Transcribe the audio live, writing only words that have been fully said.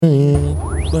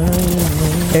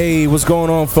Hey, what's going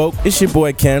on, folk? It's your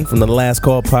boy Ken from the Last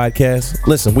Call Podcast.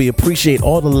 Listen, we appreciate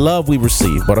all the love we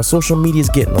receive, but our social media is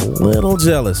getting a little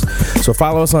jealous. So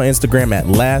follow us on Instagram at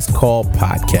Last Call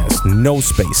Podcast, no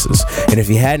spaces. And if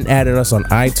you hadn't added us on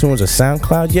iTunes or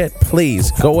SoundCloud yet,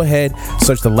 please go ahead,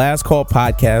 search the Last Call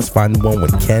Podcast, find the one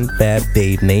with Ken, Fab,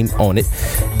 Dave name on it.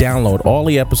 Download all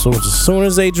the episodes as soon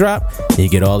as they drop, and you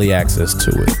get all the access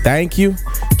to it. Thank you.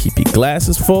 Keep your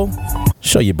glasses full.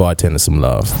 Show your bartender some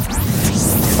love.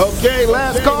 Okay,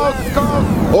 last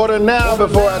call. Order now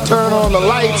before I turn on the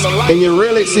lights and you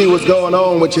really see what's going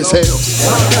on with yourself.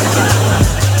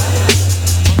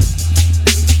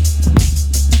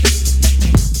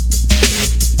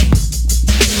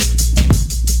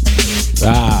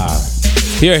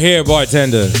 Here,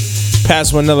 bartender.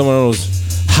 Pass one another one of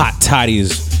those hot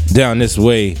toddies down this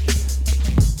way.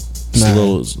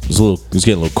 It's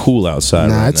getting a little cool outside.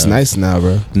 Nah, right it's now. nice now,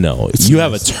 bro. No, It's you nice.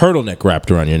 have a turtleneck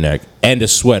wrapped around your neck and a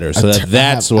sweater, so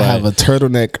that's I why have a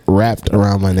turtleneck wrapped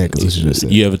around my neck. Is what you just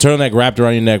said. you have a turtleneck wrapped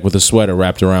around your neck with a sweater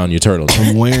wrapped around your turtleneck.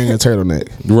 I'm wearing a turtleneck,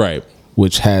 Right.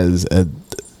 which has a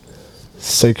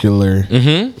circular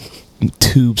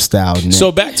tube style neck.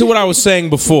 So back to what I was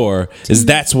saying before is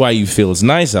that's why you feel it's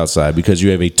nice outside, because you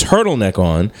have a turtleneck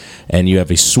on and you have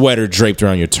a sweater draped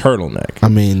around your turtleneck. I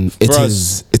mean, it's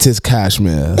For his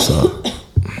cashmere. So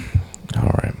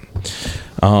All right.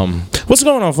 What's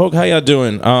going on, folk? How y'all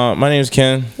doing? My name is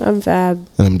Ken, I'm Fab.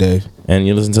 and I'm Dave. and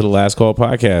you listen to the Last Call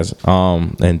Podcast.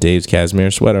 And Dave's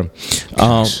cashmere sweater.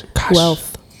 Wealth.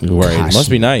 Right. It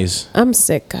must be nice. I'm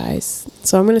sick, guys.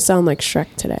 So I'm going to sound like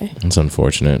Shrek today. It's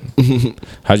unfortunate.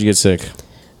 How'd you get sick?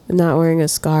 I'm not wearing a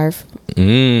scarf.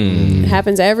 Mm. It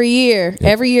happens every year.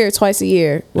 Every year, twice a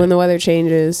year. When the weather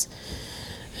changes,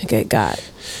 I get got.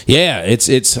 Yeah, it's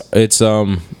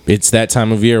that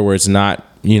time of year where it's not,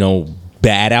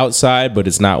 bad outside, but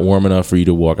it's not warm enough for you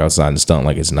to walk outside and stunt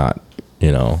like it's not,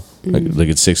 like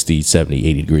it's 60, 70,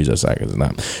 80 degrees outside, because it's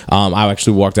not. I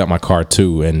actually walked out my car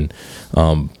too, and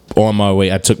on my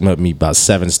way, I took me about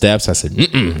 7 steps. I said,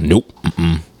 nope.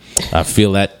 I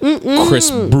feel that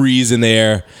crisp breeze in the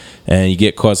air, and you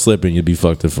get caught slipping, you'll be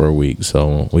fucked up for a week.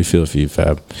 So we feel for you,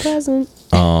 Fab. Present.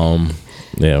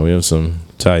 Yeah, we have some.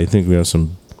 Ty, you think we have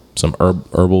some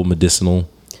herbal medicinal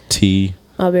tea?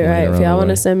 I'll be Right right. If around y'all the want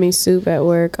way. to send me soup at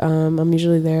work, I'm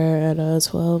usually there at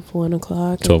 12, 1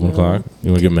 o'clock. 12 and, o'clock? You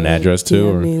want to give them an address too?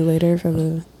 DM Or? me later for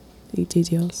the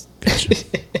details.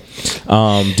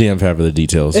 DM Fab for the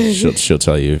details. She'll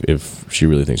tell you if she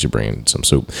really thinks you're bringing some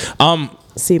soup.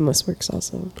 Seamless works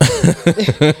also.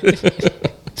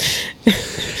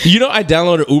 I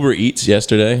downloaded Uber Eats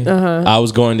yesterday. I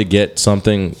was going to get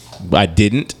something, I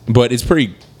didn't, but it's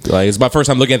pretty. It's my first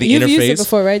time looking at the You've interface. used it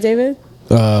before, right, David?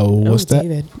 What's that?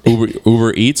 David.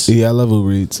 Uber Eats. Yeah, I love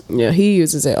Uber Eats. Yeah, he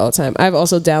uses it all the time. I've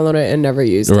also downloaded it and never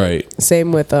used it. Right.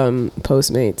 Same with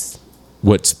Postmates.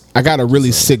 I got a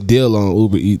really sick deal on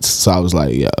Uber Eats, so I was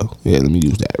like, let me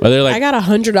use that. Are they like? I got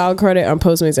 $100 credit on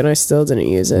Postmates and I still didn't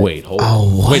use it. Wait, hold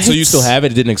on. Wait, so you still have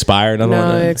it? It didn't expire? Nothing No,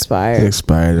 like it that? It expired.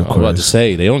 expired, of I was about to course.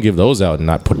 say they don't give those out and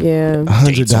not put. Yeah.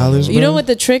 $100. You know what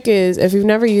the trick is? If you've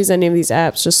never used any of these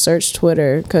apps, just search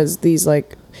Twitter, because these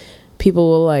people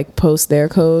will post their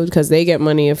code because they get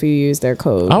money if you use their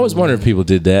code. I was wondering if people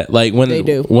did that. Like when They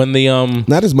do. When the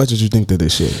Not as much as you think that they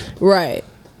should. Right.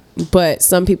 But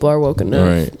some people are woken up.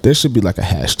 right. There should be like a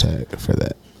hashtag for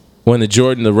that. When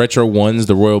the retro ones,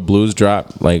 the Royal Blues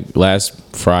dropped last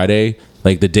Friday,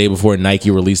 the day before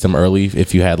Nike released them early,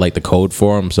 if you had the code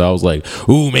for them. So I was like,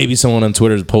 ooh, maybe someone on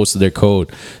Twitter posted their code.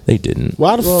 They didn't.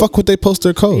 Why the fuck would they post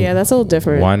their code? Yeah, that's a little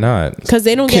different. Why not? Because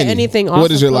they don't get Kenny, anything off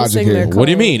what is of your logic posting here? their code. What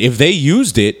do you mean? If they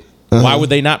used it, why would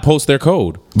they not post their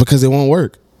code? Because it won't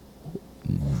work.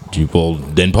 Well,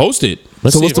 then post it.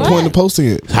 Let's So see what's the if- point of posting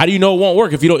it? How do you know it won't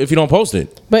work if you don't post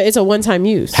it? But it's a one-time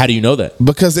use. How do you know that?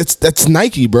 Because that's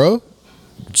Nike, bro.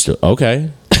 Okay.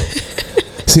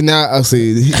 See now, I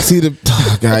see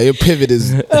the God, your pivot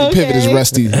is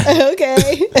rusty,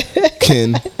 Okay.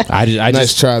 Ken. I Nice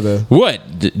just try though.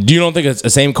 What? Do you don't think it's the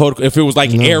same code? If it was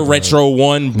Air Retro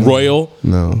 1 Royal,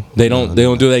 No. they don't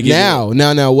do that.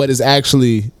 Now, what is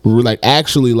actually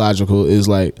logical is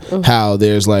how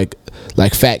there's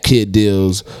fat kid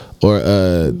deals or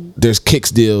there's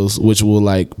Kicks deals, which will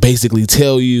basically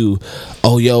tell you,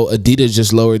 oh yo, Adidas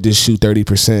just lowered this shoe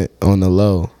 30% on the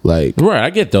low. Right, I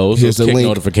get those. Here's Those the kick link.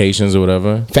 notifications or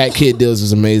whatever. Fat kid deals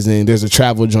is amazing. There's a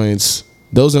travel joints.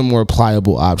 Those are more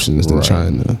pliable options than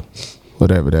trying to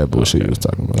whatever that bullshit you was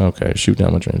talking about. Okay, shoot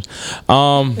down my dreams.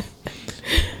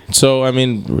 So I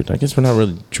mean, I guess we're not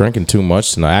really drinking too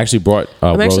much tonight. I actually brought.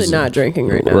 I'm actually Rose- not drinking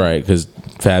right now. Right, because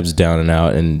Fab's down and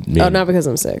out, and me Oh, not because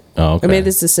I'm sick. Oh, okay. I made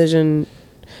this decision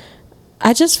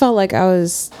I just felt like I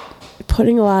was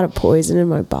putting a lot of poison in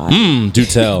my body. Do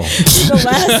tell.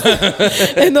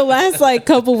 in the last like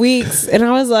couple weeks, and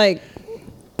I was like,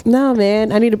 no,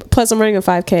 man, I need to. Plus, I'm running a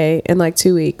 5K in like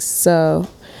 2 weeks, so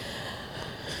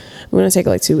I'm gonna take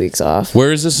like 2 weeks off.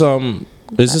 Where is this?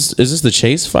 Is this the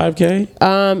Chase 5K?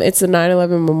 It's the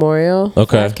 9/11 Memorial.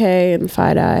 Okay. 5K in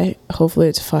FiDi. Hopefully,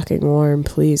 it's fucking warm.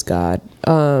 Please, God.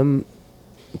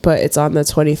 But it's on the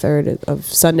 23rd of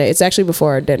Sunday. It's actually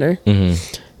before our dinner.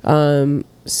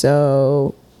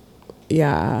 So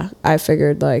yeah, I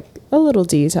figured like a little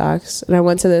detox, and I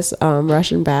went to this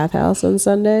Russian bathhouse on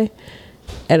Sunday,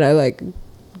 and I like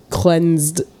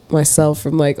cleansed myself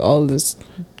from like all this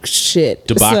shit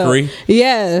Debauchery.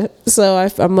 So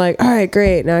I'm like, all right,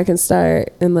 great, now I can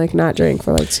start and like not drink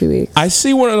for like 2 weeks. I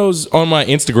see one of those on my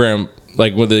Instagram,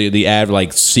 like with the ad,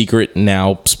 like secret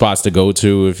now spots to go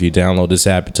to. If you download this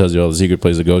app, it tells you all the secret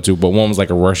places to go to. But one was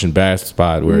like a Russian bath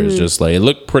spot where it's just like, it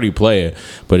looked pretty player,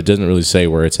 but it doesn't really say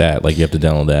where it's at. Like you have to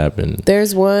download the app. And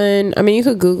there's one, I mean, you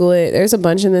could Google it. There's a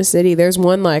bunch in the city. There's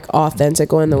one like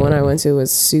authentic one. The one I went to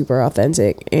was super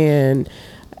authentic, and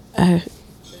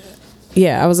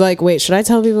yeah, I was like, wait, should I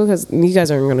tell people? Because you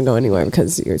guys aren't going to go anywhere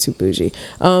because you're too bougie.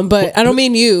 But I don't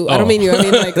mean you. I don't mean you. I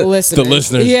mean like listeners. The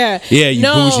listeners. Yeah. Yeah, you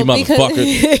bougie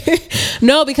motherfucker.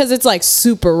 No, because it's like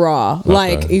super raw. Okay.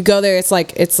 Like you go there,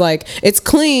 it's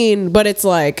clean, but it's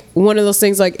like one of those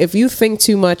things. Like if you think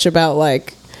too much about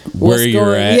like Where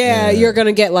you're at, yeah, you're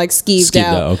gonna get like skeeved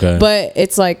out. Okay. But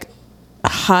it's like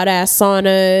hot ass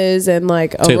saunas and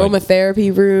like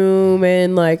aromatherapy room,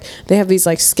 and like they have these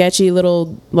like sketchy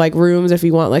little like rooms if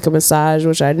you want like a massage,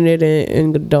 which I didn't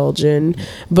indulge in,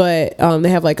 but they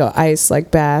have like a ice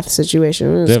like bath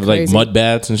situation. They have like mud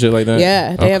baths and shit like that.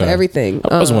 Yeah, they have everything.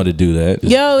 I always wanted to do that.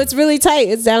 Yo, it's really tight.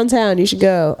 It's downtown. You should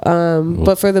go.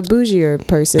 But for the bougier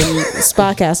person,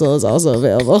 Spa Castle is also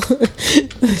available.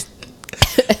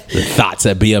 The thoughts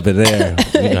that be up in there.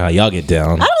 You know how y'all get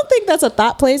down. I don't think that's a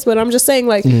thought place, but I'm just saying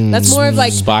like that's more of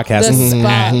like Spa Castle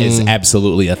is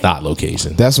absolutely a thought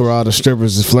location. That's where all the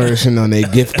strippers is flourishing on their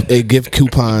gift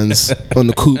coupons on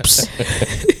the coops.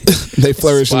 They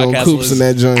flourishing Spa on Castle coops is in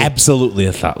that joint. Absolutely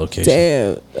a thought location.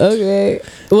 Damn. Okay.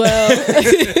 Well.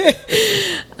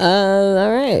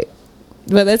 All right.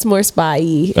 But that's more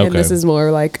spy-y, and this is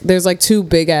more like there's like two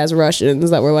big ass Russians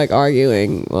that were like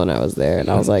arguing when I was there, and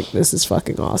I was like, this is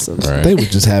fucking awesome. Right. They were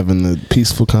just having a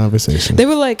peaceful conversation. They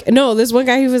were like, no, there's one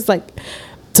guy who was like,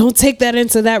 don't take that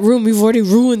into that room. You've already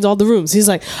ruined all the rooms. He's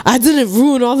like, I didn't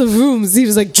ruin all the rooms. He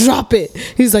was like, drop it.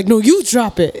 He's like, no, you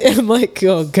drop it. And I'm like,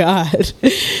 oh God.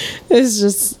 It's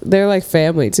just, they're like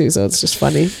family too, so it's just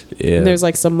funny. Yeah. And there's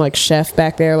like some like chef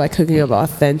back there like cooking up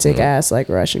authentic ass like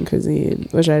Russian cuisine,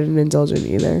 which I didn't indulge in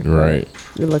either. Right.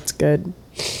 It looked good.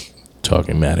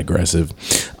 Talking mad aggressive.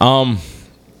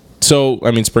 So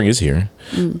I mean, spring is here.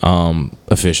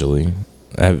 Officially.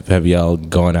 Have y'all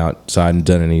gone outside and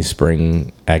done any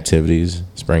spring activities,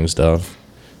 spring stuff?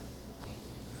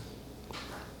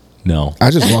 No.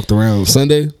 I just walked around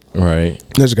Sunday. Right.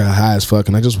 I just got high as fuck,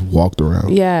 and I just walked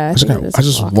around. Yeah. I just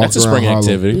walked That's a spring around Harlem.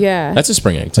 activity. Yeah. That's a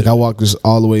spring activity. Like I walked just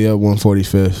all the way up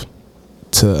 145th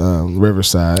to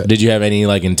Riverside. Did you have any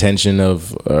like intention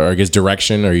of, or I guess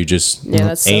direction, or you just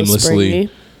that's so springy.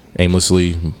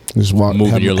 aimlessly Just walk,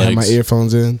 moving have, your have legs? my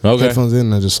earphones in, Okay. headphones in,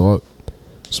 and I just walk,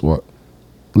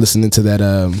 listening to that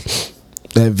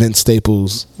Vince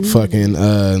Staples fucking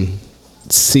the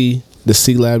C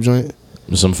Lab joint.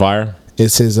 Some fire?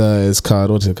 It's his it's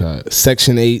called, what's it called?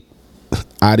 Section 8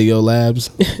 Audio Labs.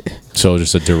 So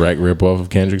just a direct rip off of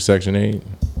Kendrick's Section 8?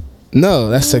 No,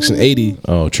 that's Section 80,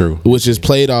 Oh, true. which is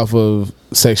played off of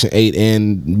Section 8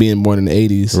 and being born in the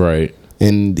 80s. Right.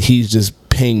 And he's just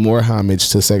paying more homage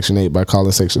to Section 8 by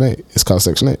calling Section 8. It's called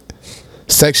Section 8.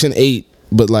 Section 8,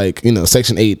 but like,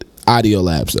 Section 8 Audio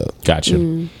Labs though.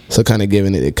 Gotcha. So kind of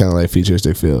giving it kind of like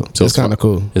futuristic feel. So it's kind of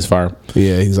cool. It's fire.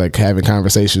 Yeah, he's like having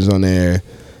conversations on there,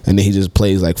 and then he just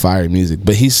plays like fire music.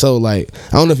 But he's so like,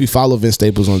 I don't know if you follow Vince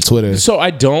Staples on Twitter. So I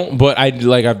don't, but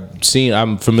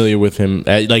I'm familiar with him.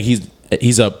 Like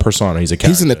he's a persona. He's a character.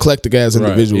 He's an eclectic ass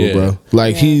individual, yeah. bro.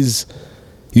 Like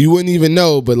you wouldn't even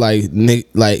know, but like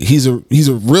he's a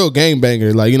real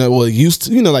gangbanger.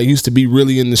 Like used to be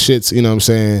really in the shits. You know what I'm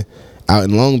saying? Out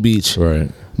in Long Beach,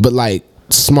 right? But like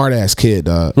smart ass kid,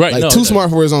 dog. Right? Like too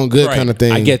smart for his own good, right. kind of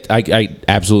thing. I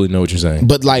absolutely know what you're saying.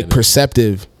 But like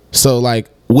perceptive. So like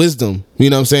wisdom.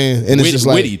 You know what I'm saying? And it's just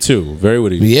like witty too, very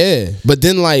witty. Yeah, but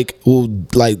then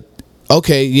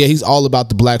okay, yeah, he's all about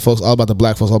the black folks, all about the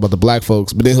black folks, all about the black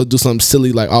folks. But then he'll do something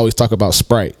silly like always talk about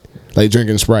Sprite, like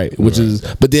drinking Sprite, which is.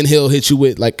 But then he'll hit you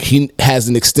with like he has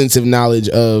an extensive knowledge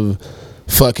of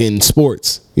fucking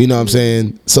sports. You know what I'm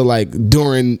saying? So like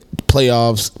during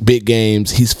playoffs, big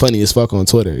games, he's funny as fuck on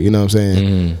Twitter. You know what I'm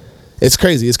saying? It's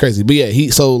crazy. But yeah,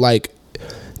 so like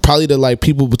probably the like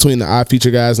people between the Odd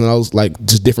Feature guys and those like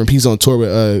just different people on tour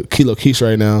with Kilo Keish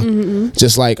right now.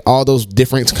 Just like all those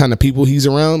different kind of people he's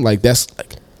around. Like that's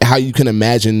how you can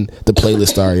imagine the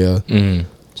playlist are, yo.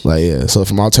 Like yeah, so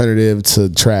from alternative to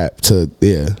trap to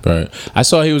Right. I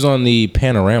saw he was on the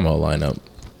Panorama lineup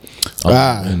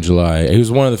in July. He was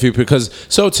one of the few because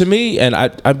so to me, and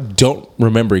I don't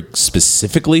remember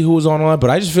specifically who was on the line,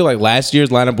 but I just feel like last year's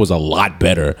lineup was a lot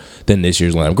better than this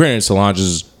year's lineup. Granted, Solange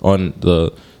is on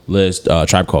the list.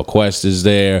 Tribe Called Quest is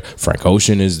there. Frank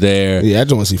Ocean is there. Yeah, I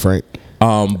just want to see Frank.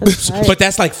 But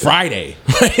that's like Friday,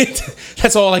 right?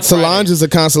 That's all like Solange Friday. is a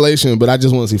consolation, but I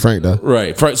just want to see Frank though.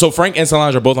 Right. So Frank and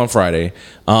Solange are both on Friday.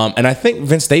 And I think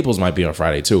Vince Staples might be on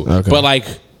Friday too. Okay. But like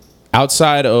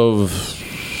outside of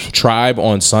Tribe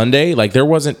on Sunday, like there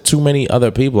wasn't too many other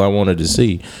people I wanted to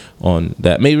see on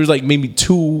that. Maybe it was like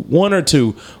one or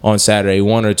two on Saturday,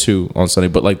 one or two on Sunday.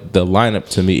 But like the lineup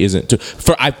to me isn't too.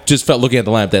 I just felt looking at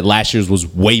the lineup that last year's was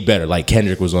way better. Like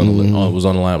Kendrick was on the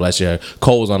lineup last year.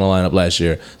 Cole was on the lineup last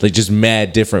year. Like just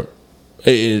mad different.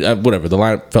 Whatever, the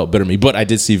lineup felt better to me, but I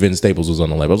did see Vince Staples was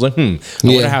on the lineup. I was like, I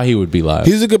wonder how he would be live.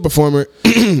 He's a good performer.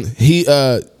 He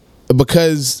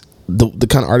because the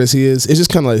kind of artist he is, it's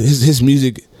just kind of like his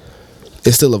music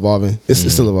is still evolving. It's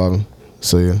still evolving.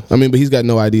 So yeah, I mean, but he's got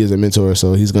no ideas at Mentor,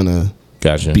 so he's gonna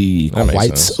be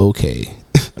quite okay.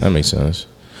 That makes sense.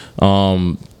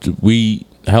 We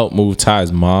helped move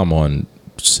Ty's mom on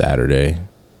Saturday.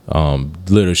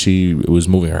 Literally, she was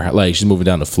moving she's moving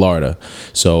down to Florida,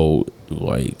 so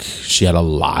like she had a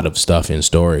lot of stuff in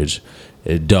storage.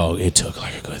 It took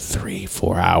like a good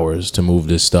 3-4 hours to move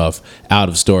this stuff out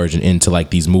of storage and into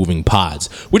like these moving pods,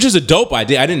 which is a dope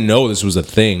idea. I didn't know this was a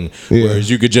thing.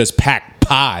 Whereas you could just pack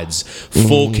pods,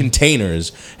 full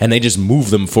containers, and they just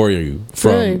move them for you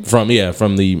from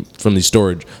the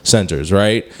storage centers,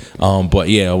 right? But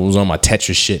yeah, I was on my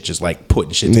Tetris shit, just like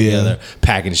putting shit together,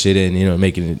 packing shit in,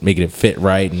 making it fit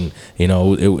right, and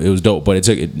it was dope. But it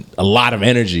took a lot of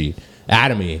energy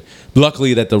out of me.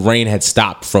 Luckily that the rain had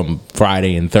stopped from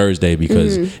Friday and Thursday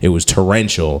because it was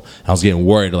torrential. I was getting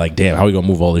worried, like, damn, how are we gonna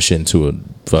move all this shit into a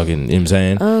fucking, you know what I'm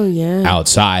saying? Oh yeah.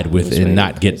 Outside with and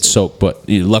not get soaked. But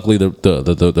luckily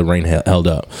the rain held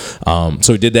up.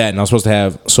 So we did that, and I was supposed to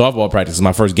have softball practice.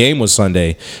 My first game was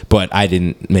Sunday, but I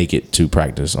didn't make it to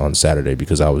practice on Saturday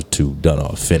because I was too done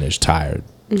off, finished, tired,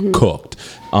 cooked.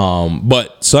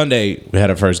 But Sunday we had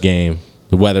our first game.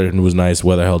 The weather was nice,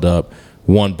 weather held up.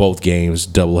 Won both games,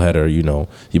 doubleheader.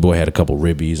 Your boy had a couple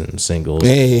ribbies and singles.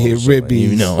 Hey,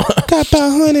 ribbies. Got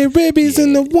about 100 ribbies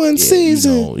in the one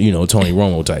season. Tony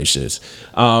Romo type shits.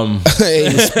 Hey,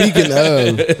 speaking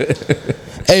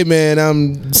of, hey man,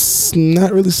 I'm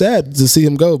not really sad to see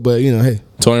him go, but hey,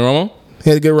 Tony Romo, he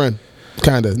had a good run.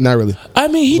 Kinda, not really. I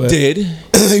mean, he did.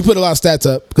 He put a lot of stats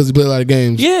up because he played a lot of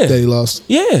games. Yeah, that he lost.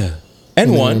 Yeah,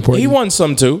 and won. He won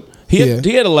some too. He had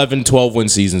 11, 12 win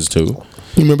seasons too.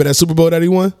 You remember that Super Bowl that he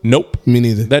won? Nope. Me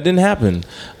neither. That didn't happen.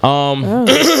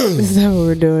 Is that what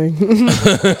we're doing?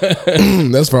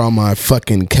 That's for all my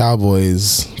fucking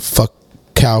Cowboys, fuck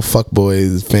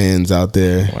boys fans out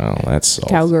there. Wow, that's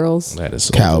cowgirls. That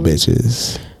is cow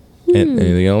bitches.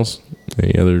 Anything else?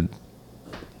 Any other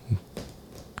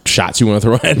shots you want to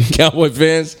throw at Cowboy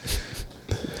fans?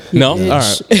 No, bitch. All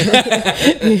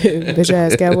right. Bitch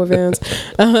ass Cowboy fans.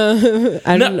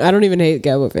 I don't even hate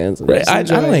Cowboy fans. I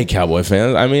don't hate Cowboy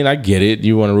fans. I mean, I get it.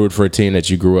 You want to root for a team that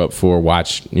you grew up for.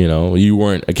 Watch. You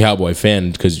weren't a Cowboy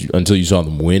fan until you saw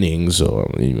them winning. So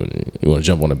you want to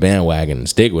jump on the bandwagon and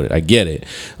stick with it. I get it.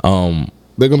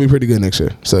 They're gonna be pretty good next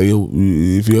year. So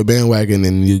if you're a bandwagon,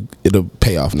 then it'll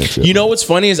pay off next year. What's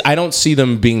funny is I don't see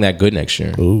them being that good next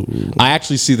year. Ooh. I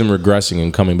actually see them regressing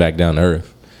and coming back down to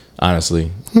earth.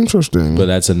 Honestly, interesting, but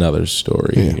that's another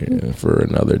story for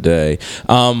another day.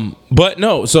 But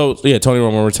no, so yeah, Tony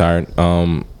Romo retired.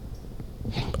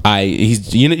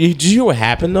 Did you hear what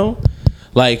happened though?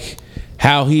 Like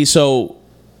how so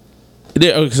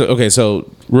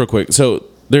real quick, so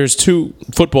there's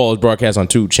football is broadcast on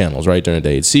 2 channels right during the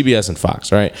day. It's CBS and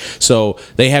Fox, right? So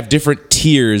they have different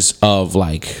tiers of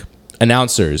like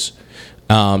announcers.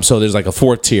 So there's like a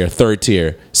 4th tier, 3rd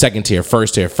tier, 2nd tier,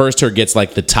 1st tier. 1st tier gets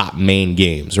like the top main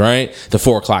games, right? The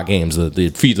 4 o'clock games,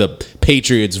 the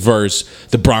Patriots versus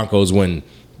the Broncos when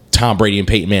Tom Brady and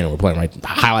Peyton Manning were playing, right?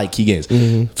 Highlight key games.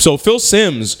 Mm-hmm. So Phil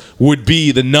Simms would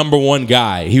be the number one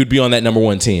guy. He would be on that number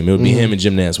one team. It would be him and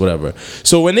Jim Nantz, whatever.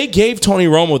 So when they gave Tony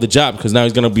Romo the job, because now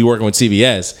he's going to be working with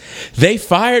CBS, they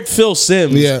fired Phil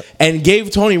Simms and gave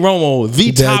Tony Romo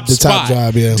the top spot.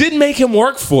 Job, Didn't make him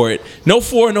work for it. No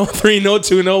 4, no 3, no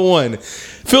 2, no 1.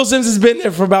 Phil Simms has been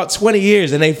there for about 20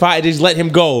 years, and they just let him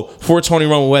go for Tony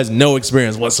Romo, who has no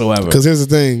experience whatsoever. Because here's the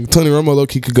thing, Tony Romo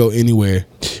low-key could go anywhere.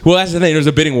 Well, that's the thing. There's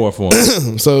a bidding war for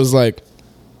him. So it's like,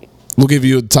 we'll give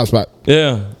you a top spot.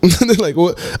 Yeah. They're like,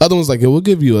 what? Other one's like, yeah, we'll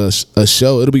give you a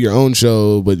show. It'll be your own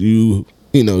show, but you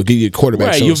know, give you a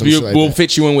quarterback show. We'll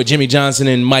fit you in with Jimmy Johnson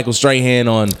and Michael Strahan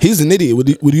on. He's an idiot.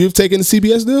 Would you have taken the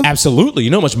CBS deal? Absolutely. You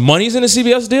know how much money's in a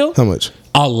CBS deal? How much?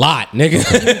 A lot, nigga.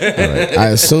 Right. I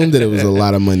assumed that it was a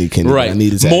lot of money, Kenny. Right. I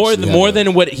needed to more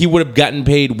than what he would have gotten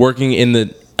paid working in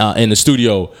the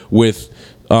studio with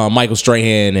Michael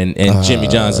Strahan and Jimmy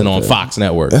Johnson on Fox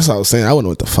Network. That's what I was saying. I wouldn't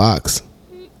went to Fox.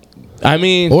 I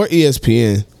mean, or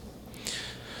ESPN.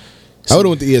 I would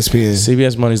have went to ESPN.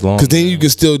 CBS money's long. Because then you can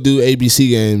still do ABC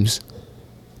games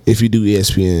if you do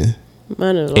ESPN.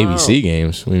 ABC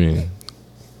games? What do you mean?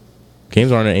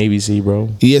 Games aren't on ABC, bro.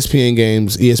 ESPN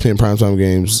games, ESPN primetime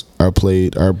games are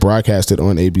broadcasted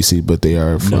on ABC, but they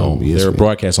are from ESPN. They're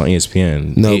broadcast on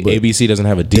ESPN. No, ABC doesn't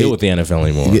have a deal with the NFL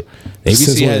anymore. Yeah,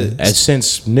 ABC has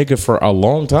since nigga for a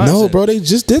long time. No, bro, they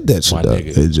just did that shit.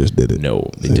 They just did it. No,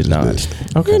 they did not.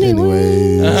 Okay.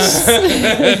 Anyways.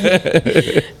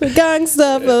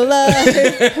 Gangsta for life.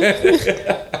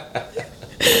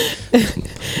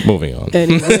 Moving on.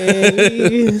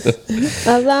 Anyways.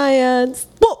 Alliance.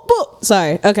 Boop, boop.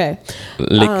 Sorry. Okay.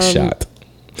 Lick shot.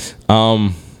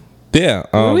 Yeah.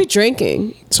 What are we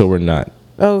drinking? So we're not.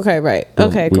 Okay, right.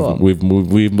 Okay, cool. We've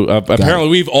apparently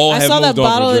we've all. I have saw that moved on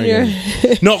bottle in your.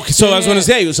 No, so I was going to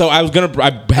say. So I had a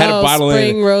bottle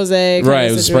spring in rosé. Right,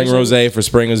 it was spring rosé for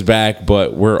spring is back,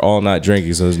 but we're all not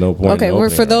drinking, so there's no point. Okay, well,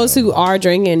 for those who are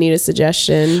drinking and need a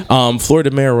suggestion, Fleur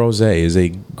de Mer rosé is a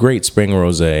great spring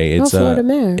rosé. It's Fleur de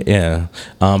Mer. Yeah,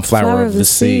 flower of the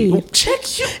sea.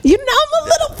 Check you. You know I'm a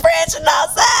little French, and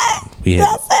that's it.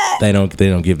 Yeah, they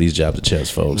don't give these jobs a chance,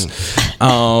 folks.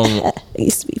 I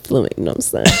used to be fluent, you know what I'm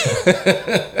saying?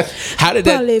 How did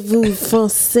that? Parlez-vous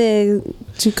français?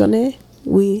 Tu connais?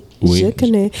 Oui, je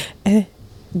connais.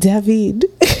 David.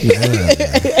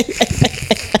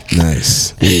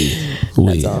 Nice.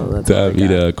 Oui.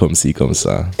 David, comme ci, comme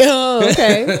ça. Oh,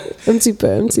 okay. Un petit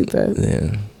peu.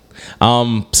 Yeah.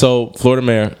 So Fleur de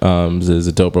Mer is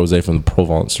a dope rosé from the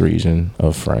Provence region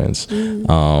of France.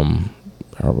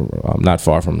 Not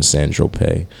far from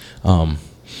Saint-Tropez.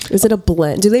 Is it a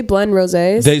blend? Do they blend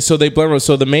rosés? They blend.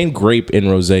 So the main grape in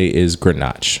rosé is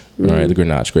Grenache, right? The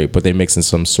Grenache grape, but they mix in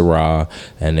some Syrah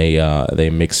and they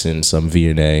mix in some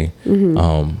Viognier.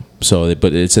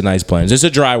 But it's a nice blend. It's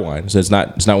a dry wine, so it's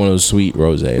not one of those sweet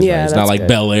rosés. Yeah, right? It's not like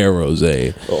Bel Air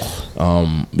rosé.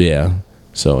 Yeah.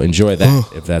 So enjoy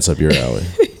that if that's up your alley.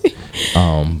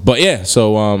 But yeah,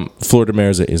 so Fleur de Mer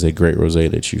is a great rosé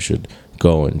that you should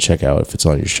go and check out if it's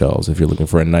on your shelves. If you're looking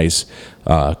for a nice,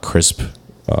 crisp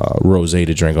rosé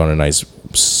to drink on a nice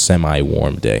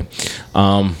semi-warm day.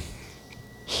 You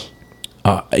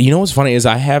know what's funny is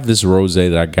I have this rosé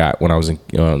that I got when I was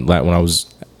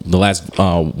the last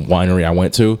winery I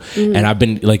went to, and I've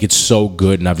been like, it's so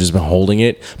good, and I've just been holding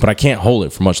it, but I can't hold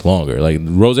it for much longer. Like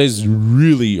rosés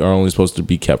really are only supposed to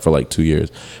be kept for like 2 years,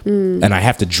 and I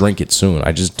have to drink it soon.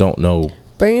 I just don't know.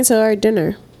 Bring it to our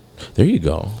dinner. There you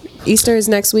go. Easter is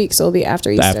next week, so it'll be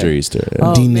after Easter. After Easter.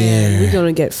 Yeah. Oh man, we're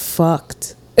gonna get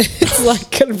fucked. It's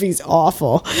like gonna be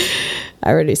awful.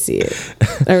 I already see it.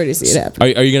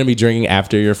 happening. Are you gonna be drinking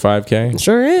after your 5K?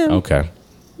 Sure am. Okay.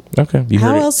 You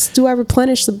How heard it. else do I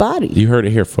replenish the body? You heard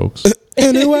it here, folks.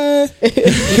 Anyway.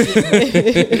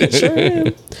 Sure am.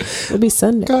 It'll be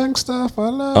Sunday. Gangsta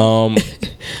for life.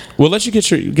 We'll let you get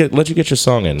your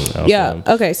song in. Yeah.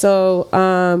 Okay. So,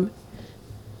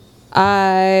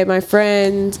 my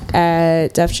friend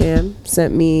at Def Jam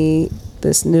sent me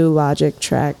this new Logic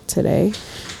track today,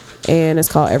 and it's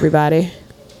called Everybody.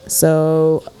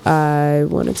 So I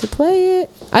wanted to play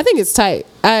it. I think it's tight.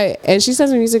 And she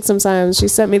sends me music sometimes. She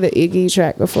sent me the Iggy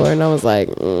track before, and I was like,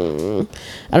 I don't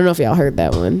know if y'all heard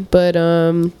that one, but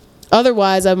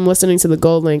otherwise, I'm listening to the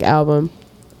Gold Link album.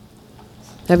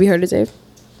 Have you heard it, Dave?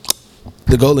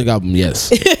 The Gold Link album, yes.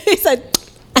 He said.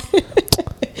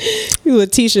 You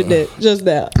Letitia did just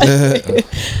now. I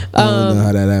don't know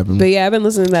how that happened. But yeah, I've been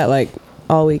listening to that like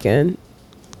all weekend.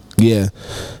 Yeah.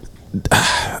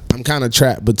 I'm kind of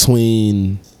trapped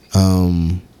between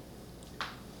the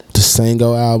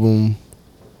Sango album,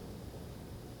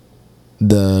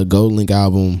 the Gold Link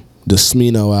album, the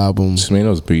Smino album,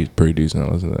 Smino's pretty decent.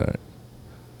 I listen to that.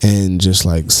 and just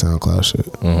like SoundCloud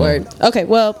shit. Word. Okay,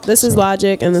 well, this is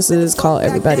Logic, and this is Call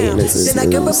Everybody, and this is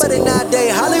everybody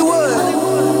nowadays Hollywood.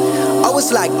 Oh,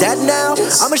 it's like that now.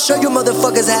 I'ma show you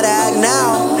motherfuckers how to act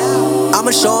now.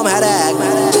 I'ma show them how to act.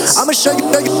 I'ma show you.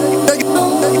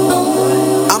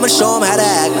 I'ma show him how to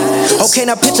act. Okay,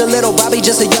 now picture little Bobby,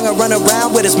 just a youngin' run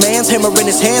around with his man's hammer in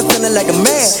his hand, feeling like a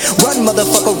man. Run,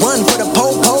 motherfucker, run for the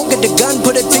pole, get the gun,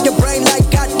 put it to your brain like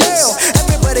goddamn.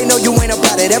 Everybody know you ain't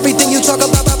about it. Everything you talk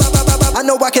about, I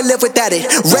know I can live without it.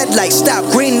 Red light, stop,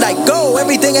 green light, go.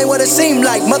 Everything ain't what it seem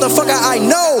like, motherfucker, I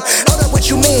know. Hold up, what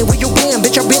you mean? Where you been?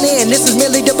 Bitch, I've been in. This is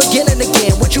merely the beginning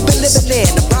again. What you been living in?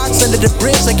 The box under the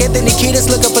bridge, like Anthony Kiedis,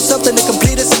 looking for something to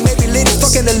complete us and maybe lead us.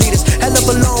 Fucking the leaders, hell of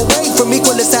a long way from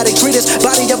equalists how they treat us.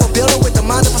 Body of a builder with the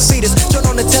mind of a fetus. Turn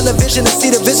on the television and see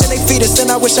the vision they feed us.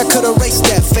 And I wish I could erase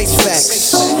that face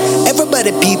facts. Everybody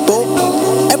people,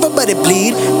 everybody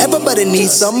bleed, everybody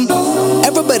needs some,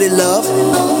 everybody love,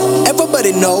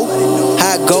 everybody know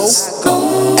how it go.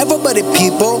 Everybody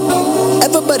people,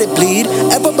 everybody bleed,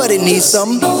 everybody needs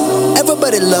some,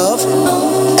 everybody love,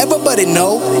 everybody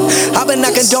know. I've been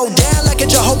knocking dough down like a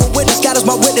Jehovah Witness. God is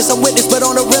my witness, I'm witness, but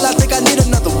on the real I think I need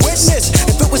another witness.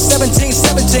 If it was 17,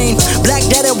 black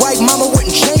dad and white mama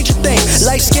wouldn't change a thing.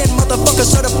 Light skinned motherfucker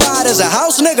certified as a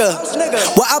house nigga.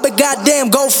 Well, I be goddamn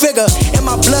go figure. In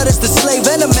my blood is the slave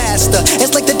and the master.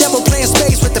 It's like the devil playing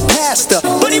space with the pastor,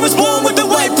 but he was born with the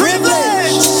white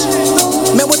privilege.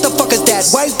 Man, what the fuck is that?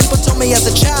 White people told me as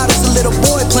a child, as a little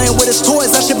boy playing with his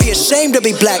toys, I should be ashamed to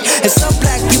be black. And some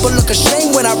black people look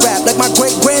ashamed when I rap, like my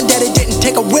great granddaddy didn't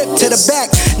take a whip to the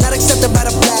back. Not accepted by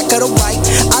the black or the white.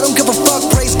 I don't give a fuck,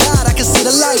 praise God, I can see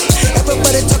the light.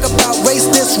 Everybody talk about race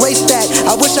this, race that.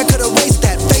 I wish I could erase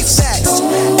that, face facts.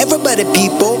 Everybody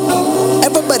people,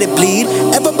 everybody bleed,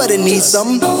 everybody needs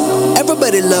some,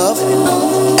 everybody love,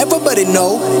 everybody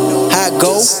know how it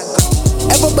go.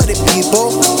 Everybody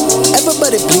people,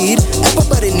 everybody bleed,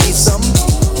 everybody needs some,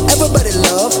 everybody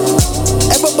love,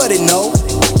 everybody know.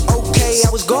 Okay, I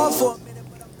was gone for a minute.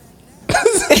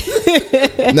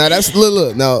 Now that's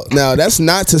look. Now that's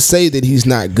not to say that he's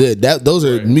not good. Those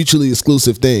are mutually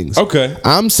exclusive things. Okay.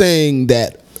 I'm saying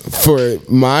that for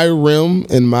my realm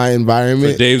and my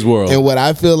environment, For Dave's world. and what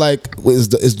I feel like is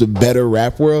the better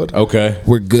rap world. Okay.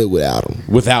 We're good without him.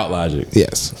 Without Logic.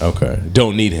 Yes. Okay.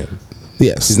 Don't need him.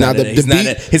 Yes. He's Now not.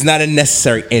 He's not a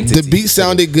necessary entity. the beat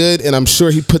sounded good, and I'm sure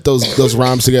he put those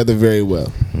rhymes together very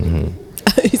well.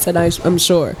 He said, I'm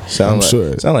sure. Sound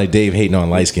like Dave hating on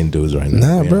light skinned dudes right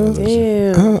now. Nah, bro.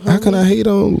 Damn. How can I hate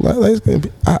on light skin?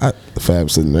 Fab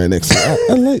sitting right next to me.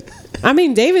 I like. I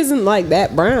mean, Dave isn't like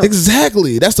that brown.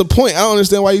 Exactly. That's the point. I don't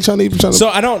understand why you trying to. So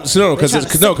I don't. So no, because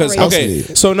okay.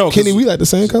 So no, Kenny, we like the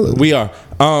same color. We are.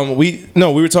 We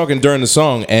were talking during the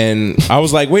song, and I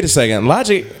was like, wait a second,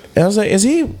 Logic. And I was like, is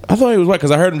he? I thought he was white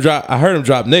because I heard him drop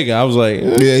nigga. I was like,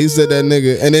 Yeah, he said that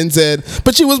nigga, and then said,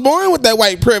 "But you was born with that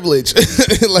white privilege."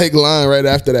 Like line right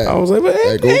after that. I was like, but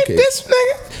ain't okay. this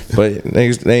nigga? But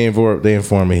they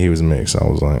informed me he was mixed. I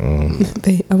was like,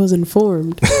 I was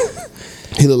informed.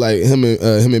 He looked like him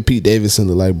and Pete Davidson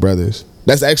look like brothers.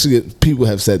 That's actually, people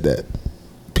have said that.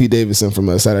 Pete Davidson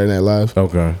from Saturday Night Live.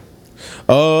 okay.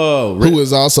 Oh, Who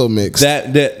is also mixed.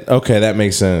 that okay, that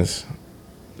makes sense.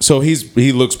 So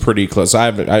he looks pretty close. I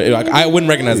wouldn't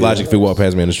recognize Logic if he walked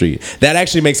past me in the street. That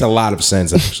actually makes a lot of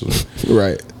sense, actually.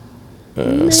 Right.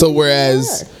 So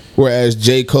whereas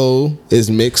J. Cole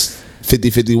is mixed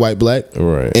 50-50 white black,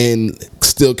 Right. and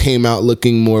still came out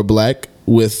looking more black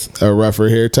with a rougher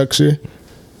hair texture.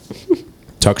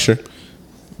 Talk show.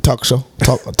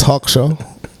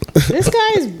 This guy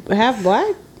is half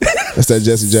black. That's that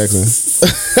Jesse Jackson.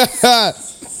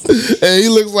 And he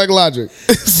looks like Logic.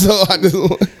 So I just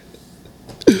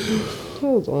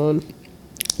Hold on.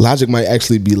 Logic might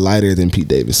actually be lighter than Pete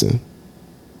Davidson.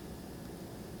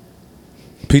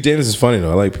 Pete Davis is funny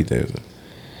though. I like Pete Davidson.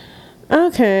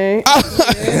 Okay.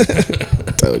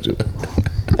 Told you.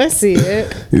 I see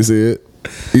it. You see it?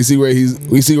 We see where he's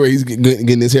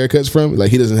getting his haircuts from.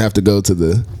 Like he doesn't have to go to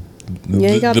the.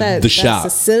 Yeah, he got that shop.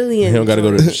 Sicilian. He don't got to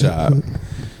go to the shop.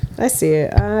 I see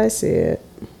it.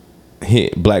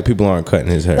 Black people aren't cutting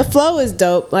his hair. The flow is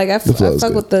dope. Like I fuck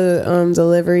good. with the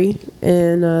delivery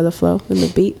and the flow and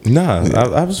the beat. Nah,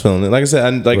 I was feeling it. Like I said,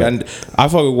 I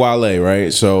fuck with Wale,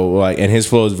 right? So like, and his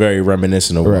flow is very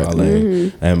reminiscent of Right. Wale,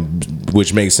 Mm-hmm. and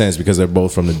which makes sense because they're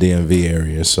both from the DMV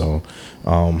area. So,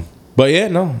 but yeah,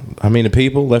 no, I mean the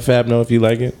people. Let Fab know if you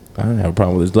like it. I don't have a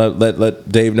problem with this. Let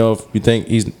Dave know if you think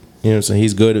he's. So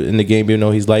he's good in the game, even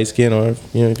though he's light skinned, or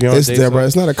if you're on It's there, bro.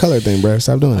 It's not a color thing, bro.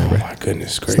 Stop doing that, bro. Oh my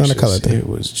goodness gracious! not a color thing. It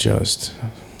was just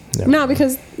No,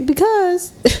 because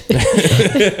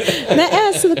that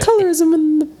adds to the colorism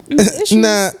and the issues.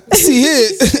 Nah, see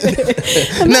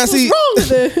it. And that's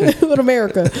what's wrong with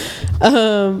America.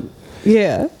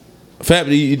 Yeah. Fab,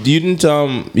 you didn't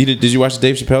did you watch the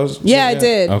Dave Chappelle's? Yeah, I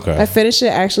did. Okay. I finished it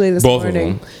actually this Both of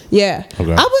morning. them? Yeah.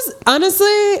 Okay. I was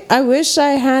honestly, I wish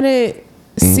I hadn't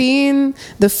seen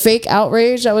the fake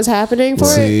outrage that was happening for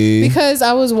See? it, because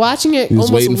I was watching it was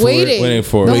almost Waiting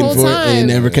for it. the whole time. And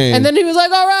it never came. And then he was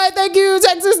like, "All right, thank you,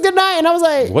 Texas, good night." And I was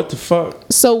like, What the fuck?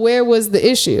 so where was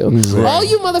the issue? Right. All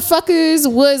you motherfuckers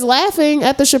was laughing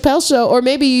at the Chappelle show, or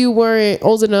maybe you weren't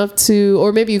old enough to,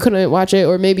 or maybe you couldn't watch it,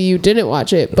 or maybe you didn't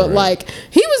watch it. But like,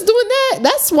 he was doing that.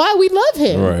 That's why we love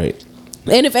him. Right.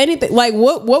 And if anything, like,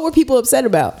 what were people upset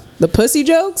about? The pussy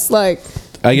jokes? Like,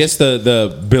 I guess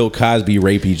the Bill Cosby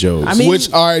rapey jokes. I mean,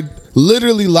 Which are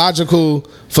literally logical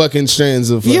fucking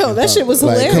strands of yo, that shit was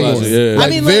like, come hilarious. on. Yeah. Like, I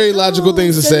mean, very like, logical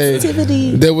things to say.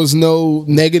 sensitivity. There was no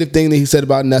negative thing that he said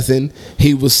about nothing.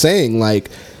 He was saying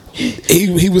like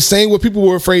he was saying what people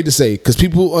were afraid to say, because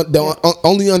people don't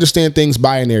only understand things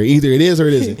binary. Either it is or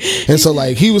it isn't. And so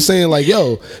like he was saying like,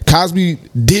 yo, Cosby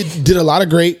did a lot of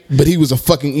great, but he was a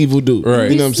fucking evil dude.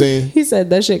 Right. You know what I'm saying? He said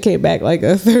that shit came back like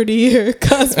a 30-year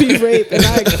Cosby rape, and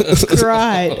I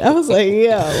cried. I was like,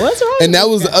 yo, what's wrong? And that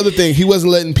with was this the guy? other thing. He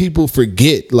wasn't letting people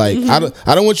forget. Like I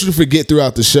don't want you to forget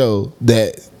throughout the show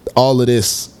that all of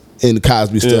this in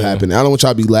Cosby still happened. I don't want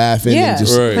y'all to be laughing Yeah, and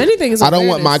just Right. if anything is I don't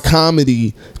want my awareness.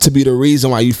 comedy to be the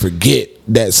reason why you forget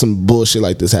that some bullshit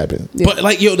like this happened. But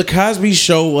like, yo, the Cosby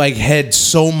Show like had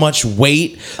so much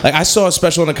weight. Like, I saw a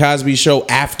special on the Cosby Show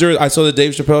after I saw the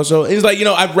Dave Chappelle show. It's like, you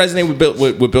know, I resonate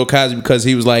with Bill Cosby because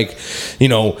he was like, you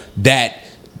know, that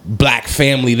black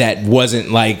family that wasn't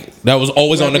like, that was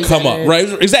always on the come up, right?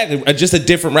 Exactly, just a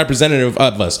different representative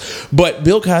of us. But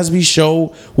Bill Cosby's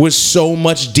show was so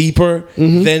much deeper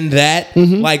than that.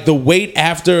 Like the weight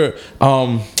after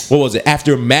what was it?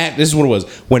 After MASH, this is what it was.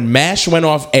 When MASH went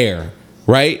off air,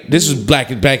 right? This was back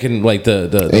in like the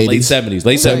late 70s,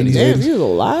 late 70s. Damn, you was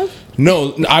alive?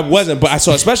 No, I wasn't, but I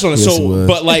saw a special on it. Yes, it So, was.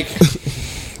 but like,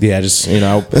 yeah, just, you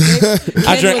know,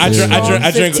 I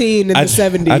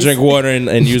drink water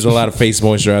and use a lot of face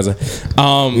moisturizer.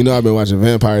 You know I've been watching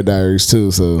Vampire Diaries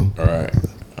too, so All right,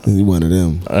 you one of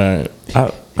them. all right.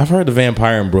 I've heard the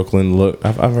Vampire in Brooklyn. Look,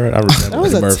 I've heard. I remember That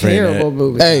was Eddie a Murphy in terrible that.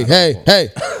 movie.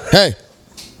 Hey.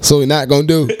 So we're not gonna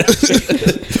do.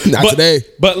 Not today.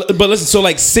 But listen, so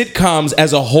like sitcoms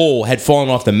as a whole had fallen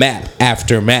off the map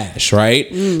after MASH, right?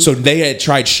 So they had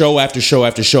tried show after show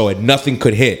after show, and nothing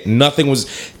could hit. Nothing was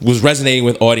resonating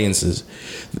with audiences.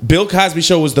 Bill Cosby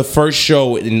Show was the first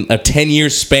show in a 10-year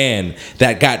span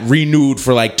that got renewed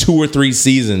for like 2 or 3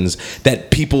 seasons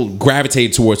that people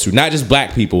gravitated towards. Not just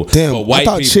black people, Damn, but white I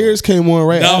thought people. Cheers came on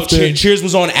right No, after. Cheers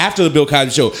was on after the Bill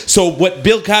Cosby Show. So what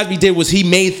Bill Cosby did was he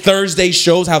made Thursday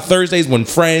shows. How Thursdays when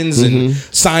Friends and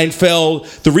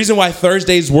Seinfeld. The reason why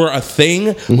Thursdays were a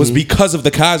thing was because of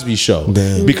the Cosby Show.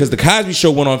 Damn. Because the Cosby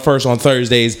Show went on first on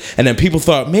Thursdays, and then people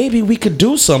thought maybe we could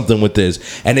do something with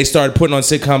this, and they started putting on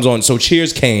sitcoms on. So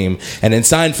Cheers came, and then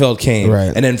Seinfeld came,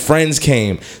 Right. and then Friends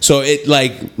came. So it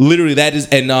like literally that is,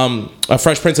 and a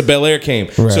Fresh Prince of Bel-Air came.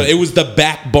 Right. So it was the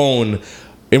backbone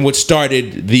in which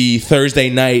started the Thursday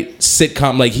night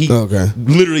sitcom. Like he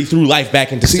literally threw life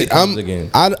back into sitcoms again.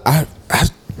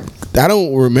 I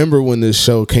don't remember when this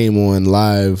show came on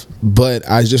live, but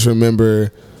I just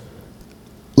remember,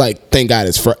 like, thank God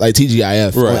it's like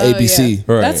TGIF on Oh, ABC.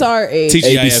 yeah. That's our age.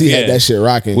 ABC had that shit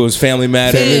rocking. It was Family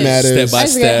Matters, Family Matters. Step by I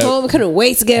used to get Step. home, couldn't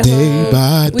wait to get Day home.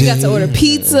 by We got to day. order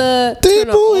pizza. Turn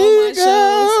on all my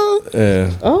shows.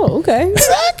 Yeah. Oh, okay.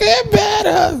 Second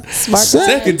better. Smart.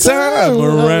 Second time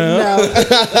around. No.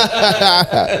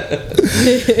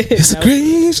 It's a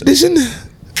great tradition.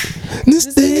 This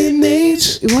day and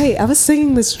age. Wait, I was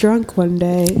singing this drunk one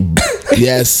day.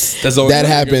 Yes, That's the only that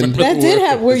thing I can happened. remember. That did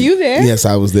happen. Were you there? Yes,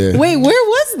 I was there. Wait, where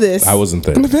was this? I wasn't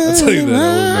there. I'll tell you that. I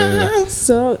wasn't there.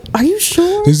 So, are you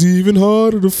sure? It's even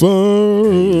harder to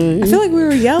find. I feel like we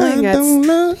were yelling at don't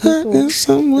know how people there's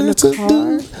somewhere in a to car.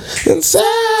 do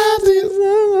inside this.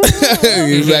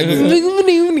 Exactly.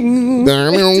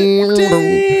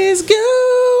 Days go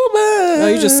by. Oh,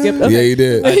 you just skipped. Okay. Yeah, you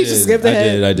did. You just skipped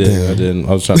ahead. I did.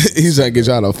 I was trying to. He's trying to get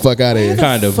y'all the fuck out of here.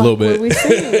 Kind of, a little bit. Were we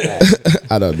singing that?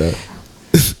 I don't know.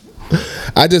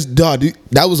 I just, dog,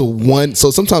 that was a one.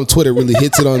 So sometimes Twitter really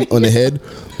hits it on the head.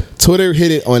 Twitter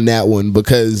hit it on that one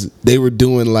because they were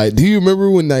doing like, do you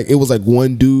remember when like it was like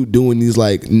one dude doing these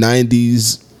like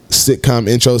 90s sitcom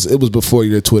intros? It was before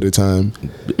your Twitter time.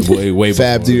 Way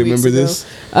Fab, do you Weeks remember ago. this?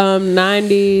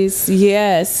 90s,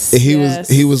 yes. And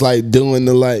he was like doing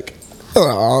the like,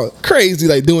 Crazy,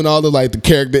 like doing all the like the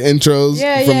character intros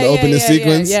from the opening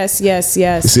sequence. Yes.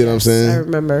 You see what I'm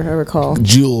saying? I recall.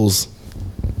 Jules.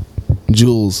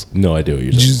 No idea what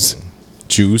you're talking about.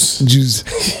 Juice.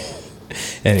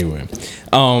 Anyway,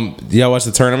 y'all watched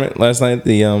the tournament last night?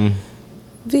 The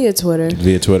Via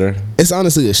Twitter. It's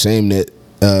honestly a shame that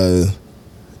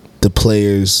the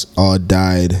players all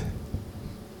died.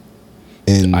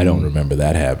 I don't remember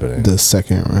that happening. The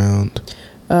second round.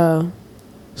 Oh.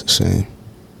 It's a shame.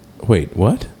 Wait,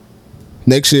 what?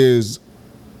 Next year's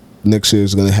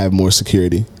gonna have more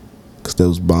security because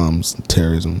those bombs,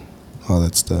 terrorism, all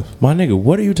that stuff. My nigga,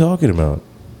 what are you talking about?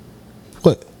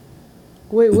 What?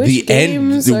 Wait, which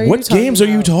games? What games are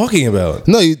you talking about?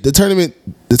 No, the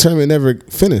tournament never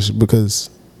finished because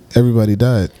everybody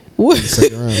died. What? In the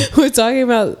second round. We're talking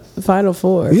about Final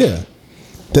Four. Yeah,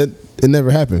 that it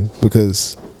never happened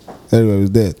because everybody was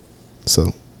dead.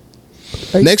 So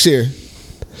next year,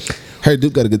 Harry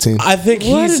Duke got a good team. I think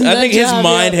his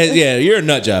mind has. Yeah, you're a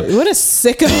nut job. What a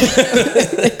sicko!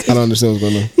 I don't understand what's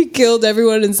going on. He killed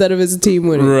everyone instead of his team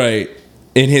winning. Right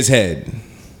in his head.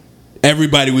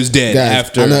 Everybody was dead. Guys,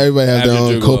 after I know everybody have their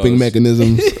own Duke coping lost.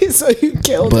 mechanisms. So you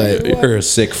killed But- everyone. You're a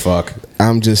sick fuck.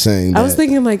 I'm just saying. I was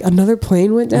thinking like another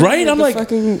plane went down. Right? I'm like,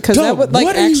 because dog, that would like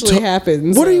what are you actually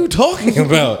happen. What are you talking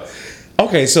about?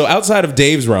 Okay, so outside of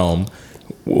Dave's realm,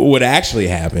 what actually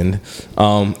happened?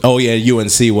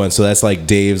 UNC won, so that's like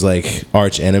Dave's like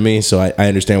arch enemy. So I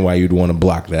understand why you'd want to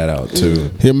block that out too.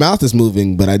 your mouth is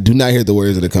moving, but I do not hear the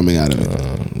words that are coming out of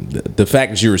it. The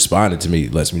fact that you responded to me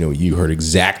lets me know you heard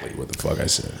exactly what the fuck I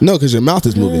said. No, because your mouth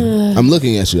is moving. I'm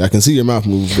looking at you. I can see your mouth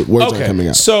move, but words aren't coming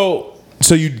out. So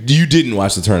you didn't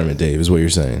watch the tournament, Dave? Is what you're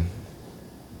saying?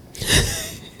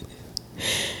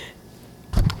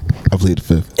 I plead the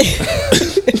fifth.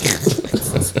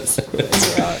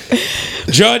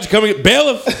 Judge, coming,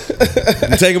 bailiff,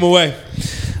 take him away.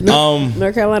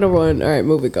 North Carolina won. All right,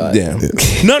 moving on. Yeah.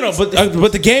 No,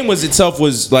 but the game itself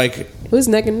was like It was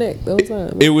neck and neck the whole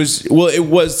time. it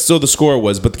was so the score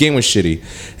was, but the game was shitty,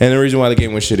 and the reason why the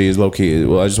game was shitty is low key.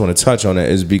 Well, I just want to touch on it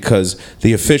is because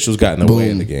the officials got in the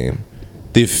way of the game.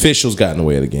 The officials got in the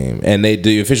way of the game, and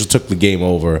the officials took the game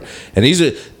over. And these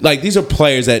are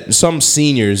players that some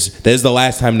seniors. That is the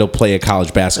last time they'll play a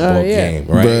college basketball game,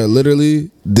 right? Bruh, literally,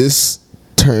 this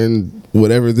turned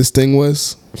whatever this thing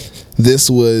was. This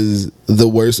was the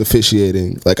worst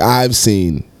officiating like I've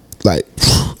seen, like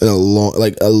in a long.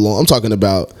 I'm talking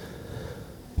about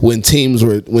when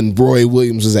Roy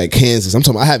Williams was at Kansas.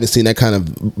 I haven't seen that kind of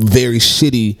very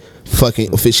shitty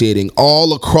fucking officiating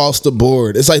all across the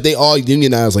board. It's like they all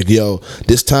unionized. Like, yo,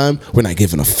 this time we're not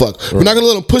giving a fuck. We're not gonna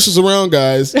let them push us around,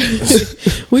 guys.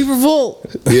 We revolt.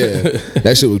 Yeah,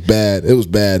 that shit was bad. It was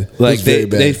bad. Like it was very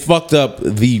bad. they fucked up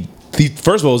the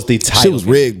first of all, it was the title. Shit was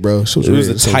rigged, bro. It was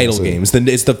the title game. It's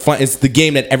the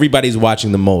game that everybody's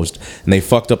watching the most, and they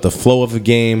fucked up the flow of the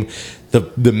game.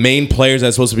 The main players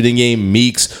that's supposed to be in the game,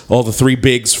 Meeks, all the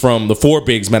the 4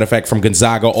 bigs, matter of fact, from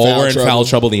Gonzaga, all were in foul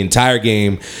trouble the entire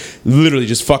game. Literally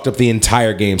just fucked up the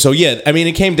entire game. So yeah, I mean,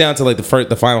 it came down to like the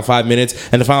final 5 minutes,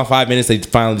 and the final 5 minutes they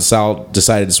finally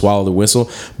decided to swallow the whistle.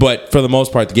 But for the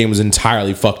most part, the game was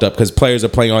entirely fucked up because players are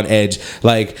playing on edge.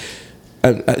 Like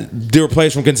there were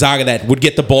players from Gonzaga that would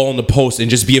get the ball in the post and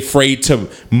just be afraid to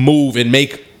move and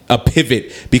make a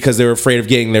pivot because they were afraid of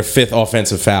getting their 5th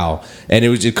offensive foul, and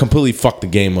it completely fucked the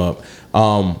game up.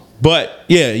 But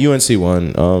yeah, UNC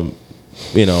won.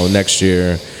 Next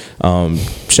year,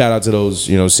 shout out to those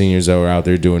seniors that were out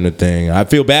there doing the thing. I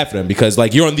feel bad for them because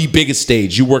like you're on the biggest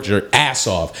stage, you worked your ass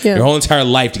off your whole entire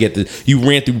life to get you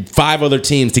ran through 5 other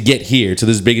teams to get here to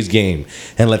this biggest game,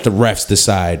 and let the refs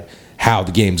decide how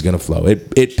the game's gonna flow.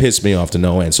 It pissed me off to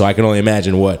no end. So I can only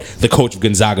imagine what the coach of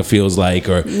Gonzaga feels like,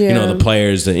 or the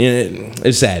players.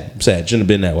 It's sad. Shouldn't have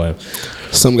been that way.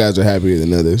 Some guys are happier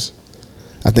than others.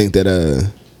 I think that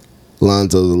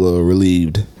Lonzo's a little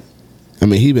relieved. I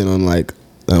mean, he been on like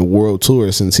a world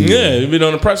tour since he's been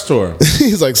on a press tour.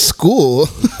 He's like, school.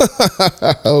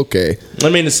 Okay. I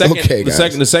mean, the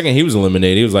second he was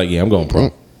eliminated, he was like, yeah, I'm going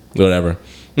pro. Whatever.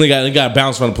 He got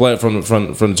bounced from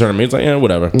the tournament. He's like, yeah,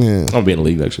 whatever. Yeah. I'm gonna be in the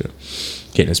league next year.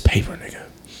 Getting his paper, nigga.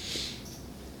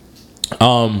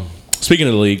 Speaking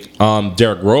of the league,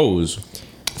 Derrick Rose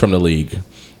from the league.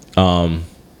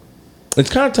 It's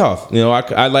kind of tough,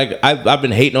 I've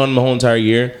been hating on him the whole entire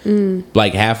year,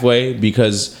 like halfway,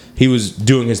 because he was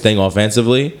doing his thing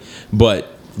offensively, but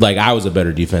like I was a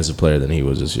better defensive player than he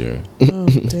was this year. Oh,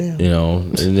 damn.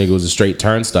 The nigga was a straight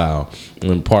turnstile,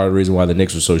 and part of the reason why the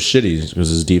Knicks were so shitty is because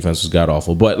his defense was god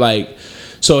awful. But like,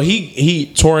 so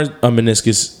he tore a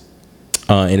meniscus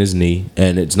in his knee,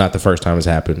 and it's not the first time it's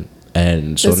happened.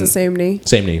 And so It's the same knee.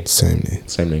 Same knee. Same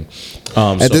knee.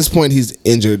 At this point, he's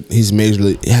injured.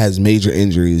 Has major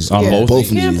injuries on both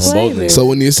knees. Can't blame him. So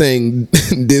when you're saying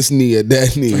this knee or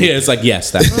that knee, yeah, it's like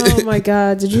yes. That. Oh my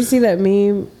god! Did you see that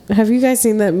meme? Have you guys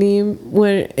seen that meme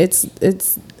when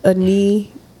it's a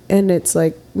knee and it's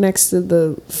like next to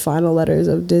the final letters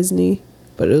of Disney?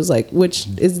 But it was like, which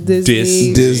is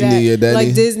Disney? Disney or that like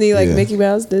knee? Disney, like Yeah. Mickey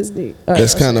Mouse, Disney.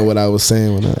 that's kind of what I was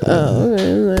saying when I.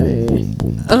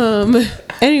 Okay.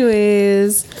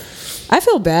 Anyways, I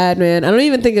feel bad, man. I don't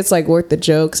even think it's like worth the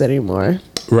jokes anymore.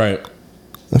 Right.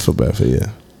 I feel bad for you.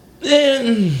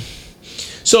 And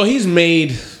so he's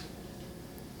made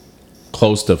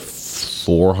close to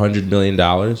 $400 million.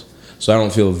 So I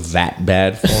don't feel that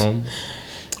bad for him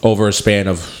over a span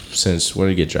of since when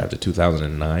did he get drafted?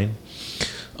 2009.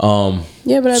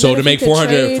 Yeah, but So to make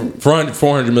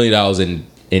 $400 million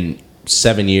in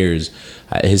 7 years,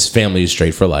 his family is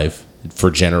straight for life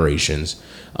for generations.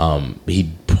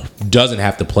 He doesn't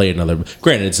have to play another.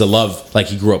 Granted, it's a love. Like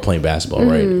he grew up playing basketball,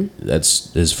 right?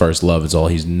 That's his first love. It's all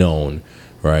he's known,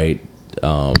 right?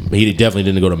 He definitely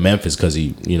didn't go to Memphis because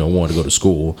he, wanted to go to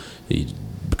school. He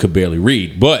could barely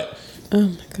read, but Oh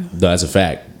my god, that's a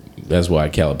fact. That's why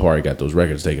Calipari got those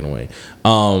records taken away.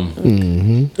 But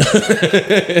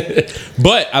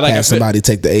I like Have somebody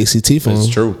take the ACT for him. It's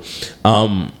true.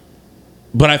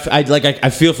 But I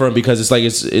feel for him because it's like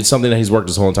it's something that he's worked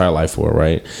his whole entire life for,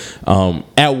 right?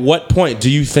 At what point do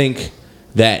you think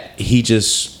that he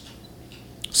just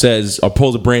says or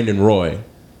pulls a Brandon Roy?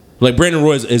 Like Brandon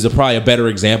Roy is probably a better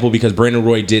example because Brandon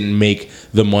Roy didn't make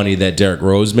the money that Derrick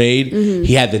Rose made. Mm-hmm.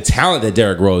 He had the talent that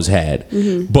Derrick Rose had,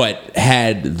 but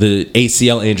had the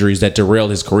ACL injuries that derailed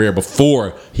his career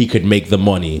before he could make the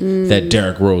money that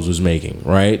Derrick Rose was making,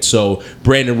 right? So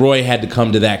Brandon Roy had to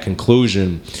come to that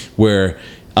conclusion where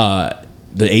the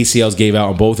ACLs gave out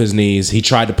on both his knees. He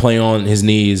tried to play on his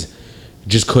knees,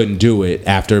 just couldn't do it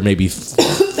after maybe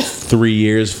 4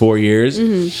 years.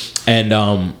 And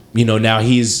now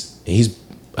he's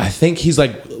I think he's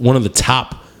like one of the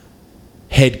top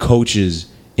head coaches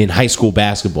in high school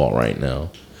basketball right now.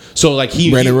 So like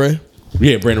Brandon Roy?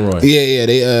 Yeah, Brandon Roy. Yeah.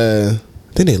 They I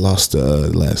think they lost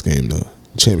the last game though,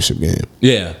 championship game.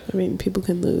 Yeah. I mean, people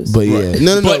can lose. But yeah,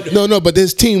 no. But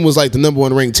this team was like the number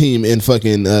one ranked team in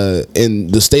fucking in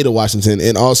the state of Washington,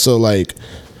 and also like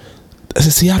is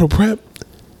it Seattle Prep?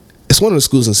 It's one of the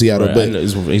schools in Seattle, Right. but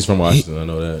He's from Washington. I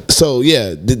know that. so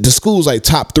yeah, the school's like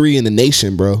top 3 in the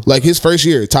nation, bro. Like his first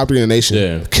year, top 3 in the nation.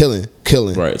 Yeah. Killing.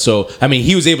 Right. So, I mean,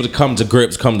 he was able to come to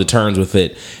terms with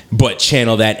it, but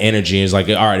channel that energy. And it's like,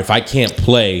 all right, if I can't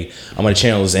play, I'm going to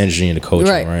channel this energy into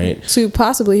coaching, right? To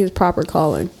possibly his proper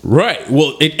calling. Right.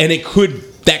 Well,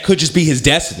 that could just be his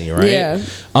destiny, right? Yeah.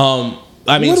 I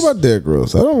mean, What about Derrick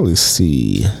Rose? I don't really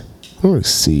see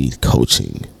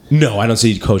coaching no, I don't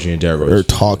see coaching in Derrick or Rose.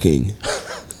 talking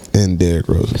in Derrick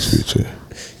Rose's future.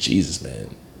 Jesus,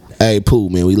 man. Hey, Pooh,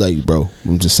 man, we love you, bro.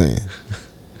 I'm just saying.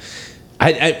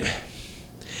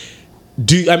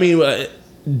 Do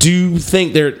you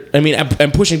think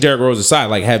I'm pushing Derrick Rose aside.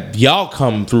 Like, have y'all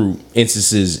come through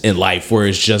instances in life where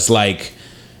it's just like,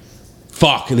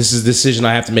 fuck, this is a decision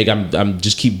I have to make. I'm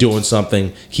just keep doing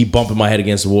something, keep bumping my head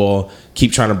against the wall,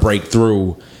 keep trying to break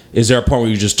through. Is there a point where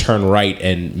you just turn right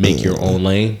and make your own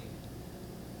lane?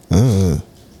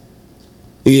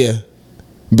 Yeah.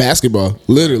 Basketball,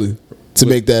 literally. To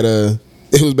make that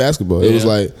it was basketball. It was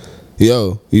like,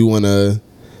 yo, you wanna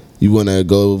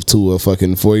go to a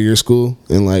fucking 4-year school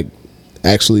and like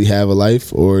actually have a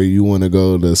life, or you wanna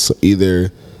go to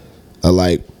either a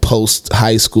like post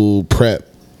high school prep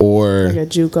or Like a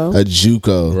JUCO. a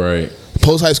JUCO. Right.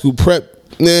 Post high school prep,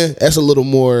 that's a little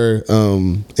more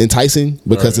enticing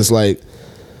because it's like,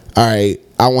 all right,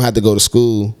 I won't have to go to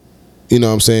school. You know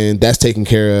what I'm saying? That's taken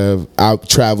care of. I'll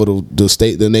travel to the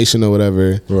state, the nation, or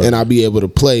whatever, and I'll be able to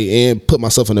play and put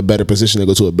myself in a better position to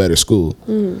go to a better school.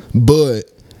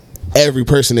 But every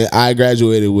person that I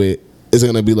graduated with is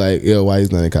gonna be like, yo, why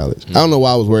he's not in college? I don't know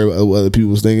why I was worried about what other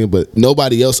people was thinking, but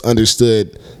nobody else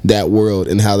understood that world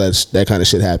and how that kind of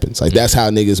shit happens. Like that's how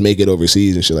niggas make it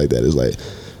overseas and shit like that. It's like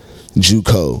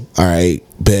JUCO, all right,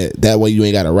 bet that way you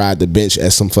ain't gotta ride the bench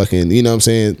at some fucking, you know what I'm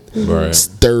saying, Right.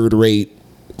 third rate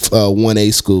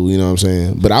 1A school, you know what I'm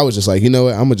saying. But I was just like, you know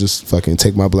what, I'm gonna just fucking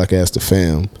take my black ass to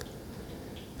fam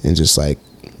and just like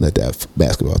let that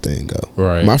basketball thing go.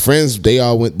 Right. My friends, they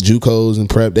all went JUCOs and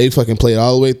prep. They fucking played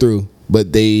all the way through,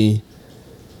 but they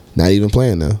not even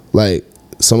playing now. Like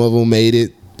some of them made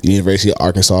it. University of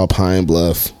Arkansas, Pine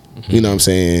Bluff, you know what I'm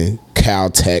saying,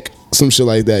 Caltech, some shit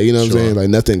like that. You know what I'm saying? Like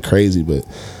nothing crazy, but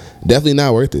definitely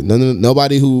not worth it.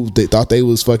 Nobody who they thought they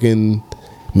was fucking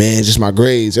man, just my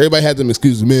grades. Everybody had them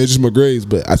excuses, man, just my grades.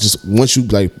 But I just, once you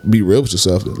like be real with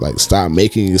yourself, like stop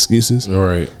making excuses,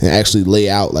 Right. and actually lay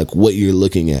out like what you're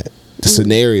looking at, the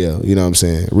scenario. You know what I'm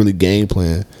saying? Really game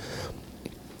plan.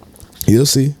 You'll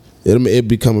see. It'll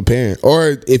become apparent.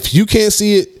 Or if you can't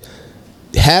see it,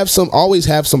 always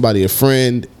have somebody, a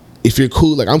friend. If you're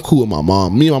cool, like I'm cool with my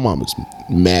mom. Me and my mom is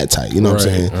mad tight. You know what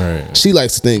I'm saying? Right. She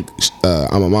likes to think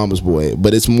I'm a mama's boy,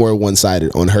 but it's more one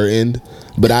sided on her end.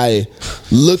 But I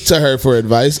look to her for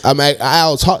advice.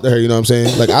 I'll talk to her. You know what I'm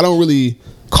saying? Like I don't really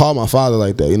call my father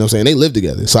like that. You know what I'm saying? They live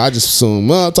together, so I just assume,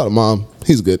 well, I'll talk to mom.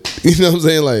 He's good. You know what I'm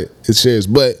saying? Like it shares.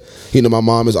 But you know, my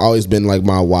mom has always been like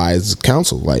my wise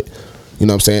counsel. Like, you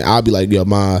know what I'm saying? I'll be like, yo,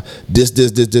 ma, this,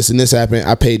 and this happened.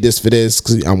 I paid this for this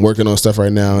because I'm working on stuff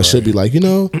right now. And she'll be like, you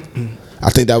know,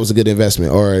 I think that was a good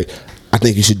investment. Or I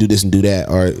think you should do this and do that.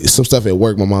 Or some stuff at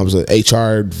work. My mom's an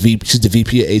HR VP. She's the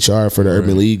VP of HR for the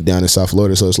Urban League down in South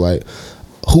Florida. So it's like,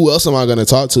 who else am I going to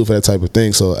talk to for that type of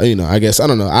thing? So, you know, I guess, I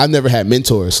don't know. I've never had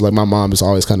mentors. Like my mom has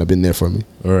always kind of been there for me.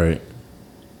 Right.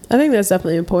 I think that's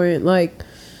definitely important. Like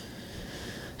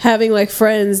having like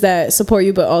friends that support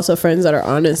you, but also friends that are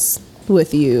honest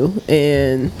with you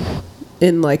and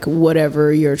in like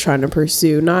whatever you're trying to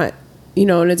pursue. Not, you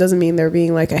know, and it doesn't mean they're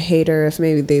being like a hater if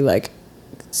maybe they like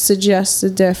suggest a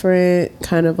different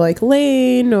kind of like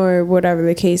lane or whatever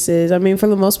the case is. I mean, for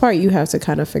the most part, you have to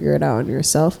kind of figure it out on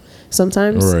yourself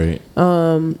sometimes. Right.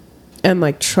 And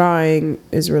like trying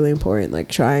is really important, like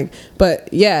trying.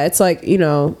 But yeah, it's like, you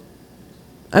know,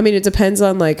 I mean, it depends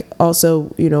on like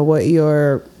also, you know, what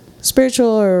your spiritual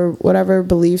or whatever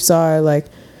beliefs are. Like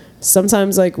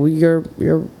sometimes like you're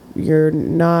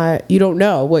not, you don't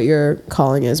know what your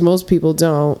calling is. Most people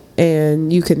don't,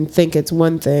 and you can think it's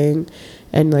one thing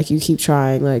and like you keep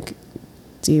trying. Like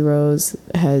D Rose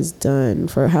has done,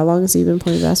 for how long has he been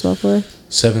playing basketball for?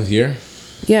 7th year.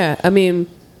 Yeah, I mean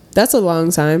that's a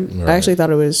long time. Right. I actually thought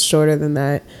it was shorter than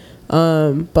that.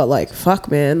 But like fuck,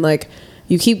 man, like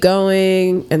you keep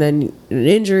going and then an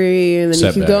injury and then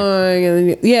Setback. you keep going and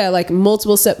then yeah, like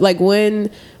multiple like when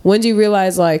do you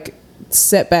realize like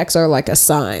setbacks are like a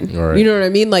sign? Right. You know what I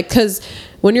mean? Like, because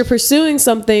when you're pursuing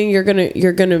something, you're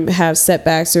gonna have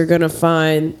setbacks, you're gonna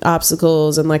find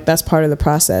obstacles, and like that's part of the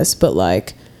process. But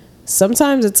like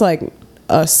sometimes it's like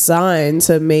a sign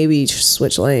to maybe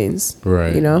switch lanes.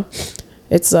 Right. You know,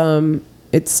 it's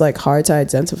like hard to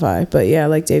identify. But yeah,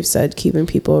 like Dave said, keeping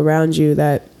people around you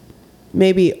that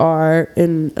maybe are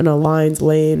in an aligned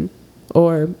lane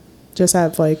or just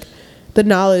have like the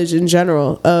knowledge in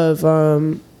general of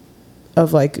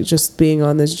like just being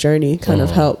on this journey kind of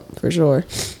help for sure.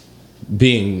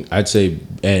 Being, I'd say,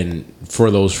 and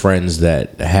for those friends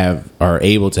that are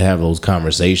able to have those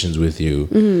conversations with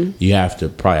you, you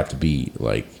probably have to be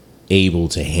like able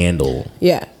to handle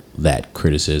that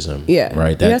criticism. Yeah.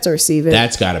 Right. You have to receive it.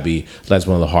 That's one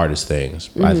of the hardest things,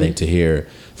 I think, to hear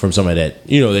from somebody that,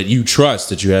 you know, that you trust,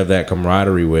 that you have that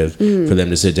camaraderie with, for them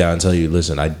to sit down and tell you,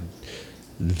 listen,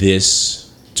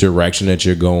 this direction that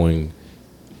you're going,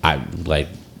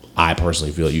 I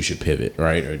personally feel you should pivot,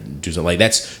 right? Or do something like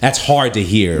that's hard to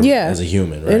hear as a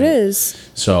human, right? It is.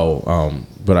 So,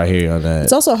 but I hear you on that.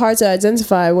 It's also hard to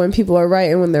identify when people are right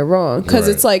and when they're wrong. Because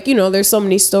it's like, you know, there's so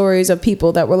many stories of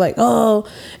people that were like, oh,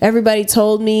 everybody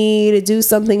told me to do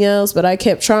something else, but I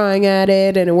kept trying at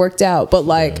it and it worked out. But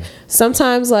like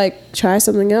sometimes like try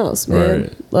something else, man.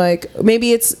 Right. Like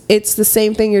maybe it's the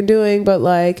same thing you're doing, but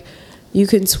like you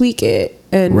can tweak it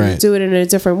and do it in a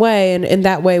different way, and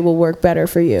that way will work better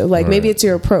for you. Like maybe it's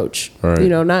your approach, you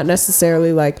know, not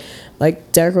necessarily like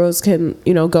Derrick Rose can,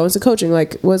 you know, go into coaching.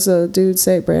 Like what's the dude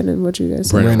say, Brandon? What you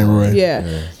guys say? Brandon Roy. Yeah,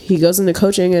 he goes into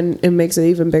coaching and makes an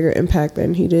even bigger impact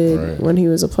than he did when he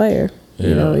was a player.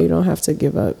 You know, you don't have to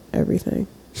give up everything.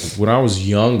 When I was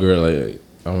younger, like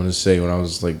I want to say when I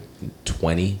was like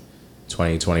 20,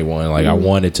 21, like I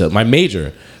wanted to, my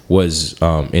major was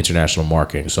international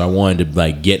marketing, so I wanted to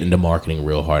like get into marketing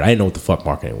real hard. I didn't know what the fuck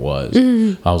marketing was.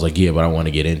 I was like, yeah, but I want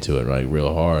to get into it like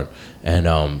real hard.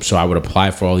 And so I would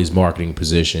apply for all these marketing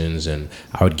positions, and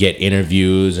I would get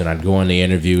interviews, and I'd go on the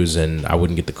interviews, and I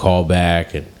wouldn't get the call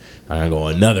back, and I'd go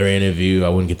on another interview, I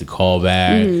wouldn't get the call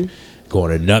back, go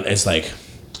on another. It's like,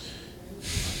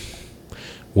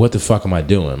 what the fuck am I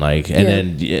doing? Like, and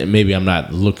then maybe I'm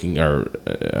not looking or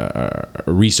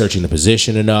researching the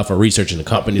position enough or researching the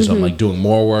company. So I'm like doing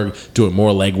more work, doing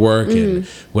more legwork, and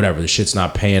whatever. The shit's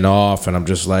not paying off. And I'm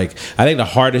just like, I think the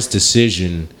hardest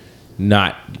decision,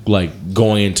 not like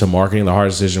going into marketing, the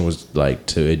hardest decision was like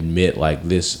to admit like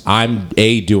this, I'm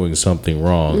A, doing something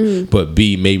wrong, but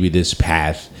B, maybe this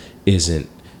path isn't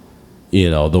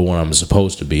the one I'm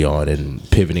supposed to be on, and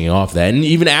pivoting off that. And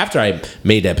even after I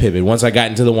made that pivot, once I got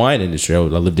into the wine industry, I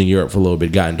lived in Europe for a little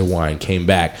bit, got into wine, came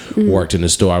back, worked in the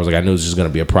store. I was like, I knew this was going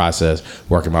to be a process,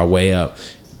 working my way up,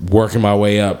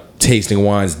 tasting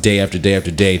wines day after day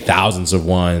after day, thousands of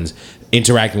wines,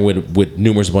 interacting with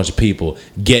numerous bunch of people,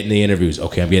 getting the interviews.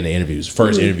 Okay, I'm getting the interviews.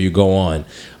 First interview, go on.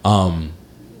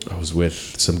 I was with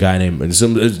some guy named,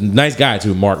 nice guy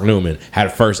too, Mark Newman, had a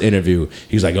first interview.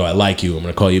 He was like, "Oh, I like you. I'm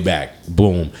going to call you back."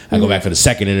 Boom. I go back for the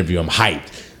second interview. I'm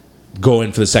hyped. Go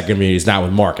in for the second interview. It's not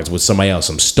with Mark. It's with somebody else,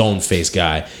 some stone-faced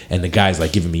guy. And the guy's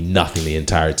like giving me nothing the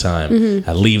entire time.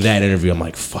 I leave that interview. I'm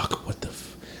like, fuck, what the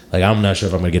like, I'm not sure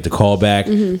if I'm going to get the call back.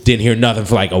 Didn't hear nothing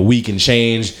for like a week and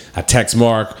change. I text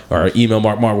Mark or email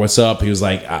Mark, what's up? He was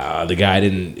like, the guy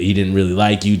didn't really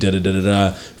like you.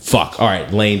 Fuck. All right,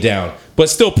 laying down. But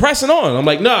still pressing on. I'm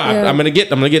like, nah, I'm gonna get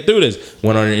through this.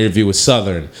 Went on an interview with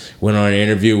Southern. Went on an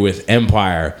interview with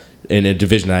Empire in a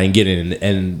division I didn't get in,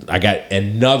 and I got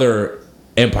another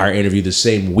Empire interview the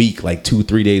same week, like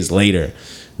 2-3 days later.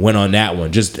 Went on that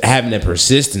one. Just having that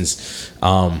persistence,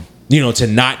 to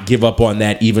not give up on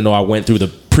that, even though I went through the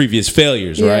previous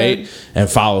failures, right, and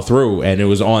follow through. And it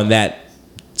was on that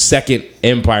second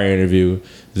Empire interview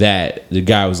that the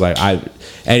guy was like,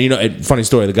 funny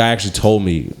story, the guy actually told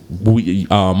me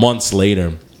months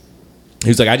later, he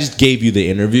was like, I just gave you the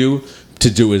interview to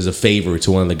do as a favor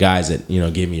to one of the guys that,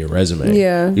 gave me your resume.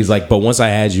 Yeah. He's like, but once I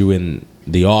had you in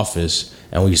the office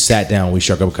and we sat down, we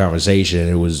struck up a conversation, and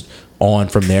it was on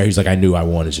from there. He's like, I knew I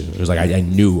wanted you. It was like, I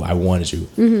knew I wanted you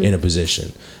in a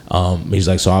position. He's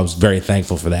like, so I was very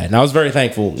thankful for that. And I was very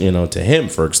thankful, to him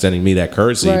for extending me that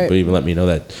courtesy, but even let me know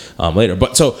that later.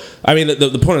 But so, I mean,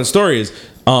 the point of the story is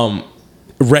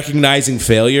recognizing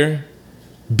failure,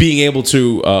 being able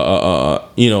to,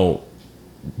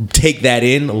 take that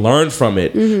in, learn from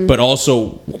it, but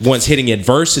also once hitting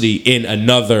adversity in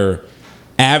another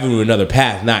avenue, another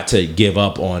path, not to give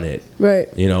up on it. Right.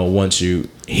 Once you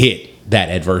hit that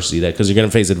adversity, because you're going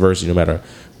to face adversity no matter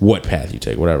what path you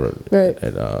take, whatever,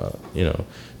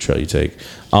 trail you take.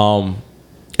 And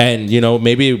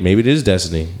maybe it is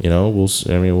destiny. We'll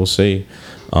see.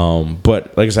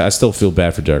 But like I said, I still feel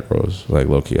bad for Derrick Rose. Like,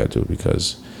 low key, I do,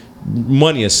 because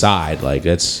money aside, like,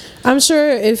 that's. I'm sure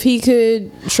if he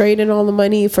could trade in all the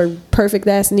money for perfect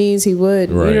ass knees, he would.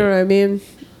 Right. You know what I mean?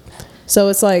 So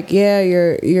it's like,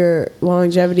 your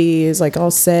longevity is like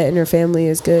all set, and your family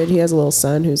is good. He has a little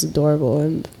son who's adorable,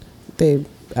 and we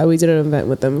did an event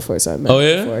with them before, so I met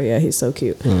him before. Yeah, he's so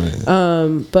cute.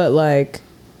 Right. But like,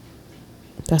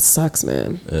 that sucks,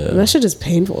 man. Yeah. And that shit is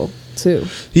painful too.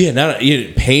 Yeah,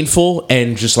 painful,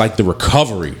 and just like the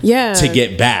recovery. Yeah. To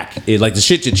get back, like the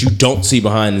shit that you don't see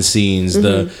behind the scenes,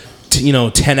 the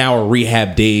 10-hour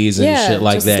rehab days and shit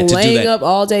like that. Just laying up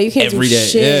all day, you can't do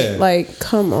shit. Yeah. Like,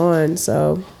 come on.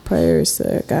 So prayers to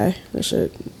that guy. That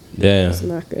shit. Yeah, it's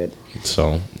not good.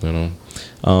 So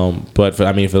but for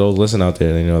those listening out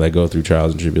there, that go through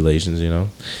trials and tribulations,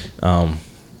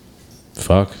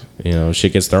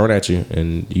 shit gets thrown at you,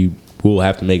 and you will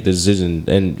have to make the decision.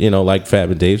 And like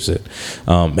Fab and Dave said,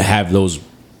 have those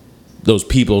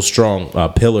people, strong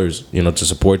pillars, to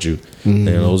support you. And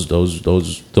those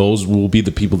will be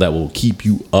the people that will keep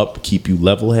you up, keep you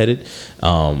level headed,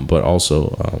 but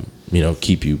also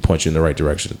keep you, point you in the right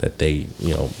direction. That they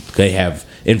have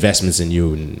investments in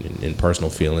you and in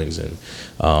personal feelings, and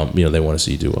they want to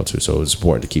see you do well too. So it's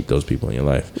important to keep those people in your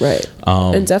life, right?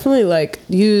 And definitely like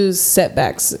use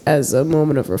setbacks as a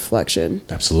moment of reflection.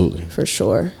 Absolutely, for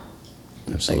sure.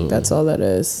 Absolutely, like, that's all that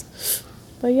is.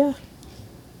 But yeah.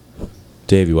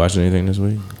 Dave, you watching anything this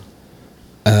week?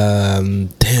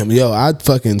 I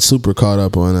fucking super caught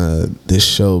up on this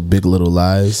show, Big Little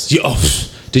Lies.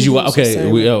 Did you watch?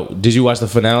 Did you watch the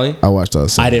finale? I watched all.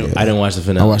 I didn't watch the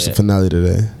finale. I watched the finale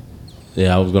today.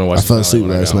 Yeah, I was gonna watch. I fell asleep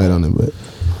last night on it, but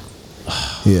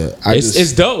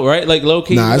it's dope, right? Like, low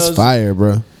key. Nah, it's fire,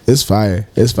 bro. It's fire.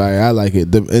 It's fire. I like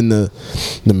it. The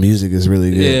music is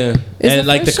really good. Yeah, and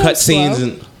like the cut scenes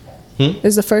and.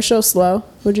 Is the first show slow?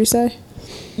 Would you say?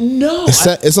 No,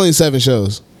 it's only 7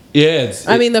 shows. Yeah,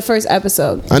 the first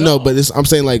episode. I know, but I'm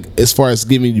saying, like, as far as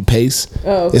giving you pace,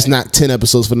 it's not 10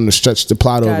 episodes for them to stretch the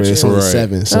plot over. It's only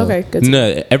 7. So. Okay, good.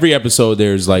 No, every episode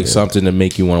there's like something to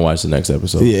make you want to watch the next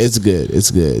episode. Yeah, it's good.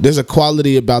 It's good. There's a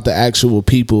quality about the actual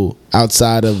people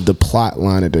outside of the plot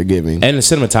line that they're giving, and the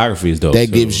cinematography is dope.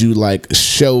 That gives you like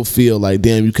show feel. Like,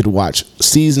 damn, you could watch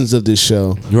seasons of this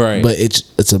show, right? But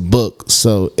it's a book,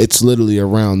 so it's literally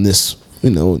around this.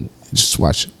 Just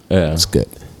watch it. Yeah, it's good.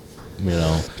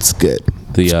 It's good.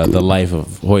 The life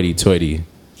of hoity-toity,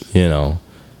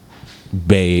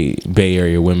 Bay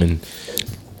Area women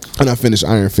And I finished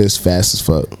Iron Fist fast as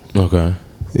fuck. Okay.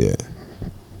 Yeah.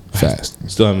 Fast.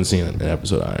 Still haven't seen an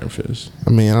episode of Iron Fist. I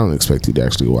mean, I don't expect you to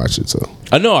actually watch it, so.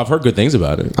 I know, I've heard good things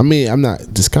about it. I mean, I'm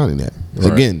not discounting that.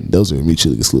 Right. Again, those are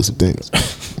mutually exclusive things.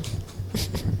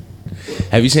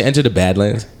 Have you seen Enter the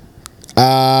Badlands?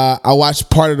 I watched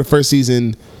part of the first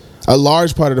season, a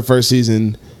large part of the first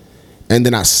season, and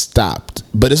then I stopped.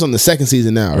 But it's on the second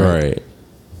season now, right?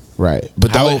 Right.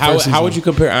 But how would you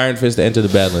compare Iron Fist to Enter the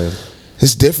Badlands?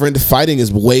 It's different. The fighting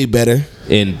is way better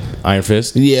In Iron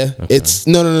Fist? Yeah, Okay. it's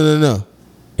no.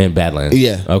 In Badlands?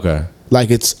 Yeah. Okay.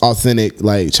 Like it's authentic,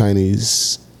 like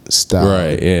Chinese style.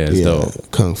 Right, yeah, it's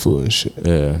dope. Kung fu and shit.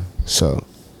 Yeah. So,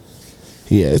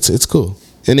 yeah, it's cool,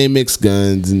 and they mix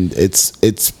guns, and it's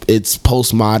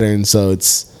postmodern, so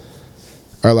it's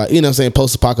or like you know what I'm saying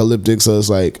post apocalyptic, so it's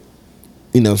like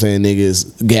you know what I'm saying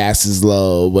niggas gas is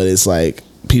low, but it's like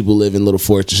people live in little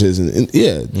fortresses and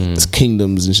it's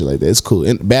kingdoms and shit like that. It's cool.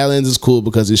 And Badlands is cool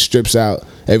because it strips out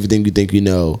everything you think you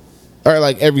know, or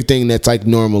like everything that's like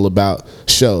normal about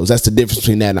shows. That's the difference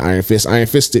between that and Iron Fist. Iron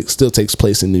Fist still takes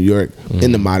place in New York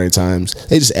in the modern times.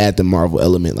 They just add the Marvel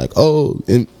element, like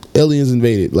aliens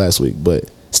invaded last week, but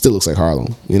still looks like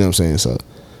Harlem. You know what I'm saying? So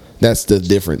that's the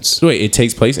difference. So wait, it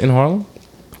takes place in Harlem?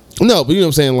 No, but you know what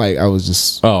I'm saying? Like I was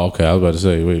just Oh, okay. I was about to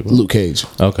say, wait. What? Luke Cage.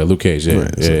 Okay, Luke Cage. Yeah,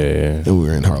 Right, yeah, so- yeah. And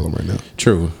we're in Harlem right now.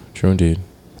 True indeed.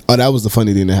 Oh, that was the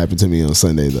funny thing that happened to me on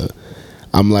Sunday though.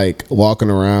 I'm like walking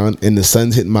around and the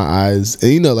sun's hitting my eyes,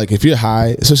 and you know, like if you're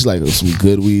high, especially like with some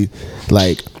good weed,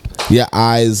 like your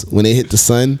eyes when they hit the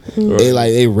sun,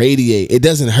 they radiate. It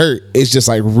doesn't hurt. It's just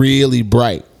like really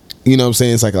bright. You know what I'm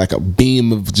saying? It's like a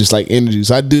beam of just like energy.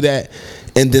 So I do that,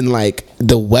 and then like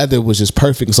the weather was just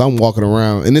perfect. So I'm walking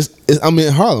around, and I'm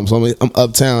in Harlem, so I'm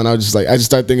uptown. I just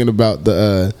start thinking about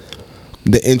the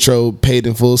intro Paid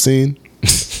in Full scene.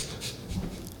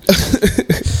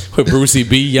 With Brucey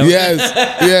B yelling?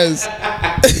 Yes.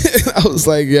 I was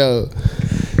like, yo,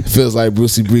 it feels like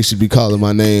Brucey B should be calling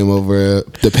my name over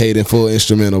the Paid in Full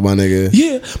instrumental, my nigga.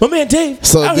 Yeah, my man Dave.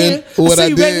 So out then here. what see I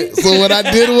you, did, baby. what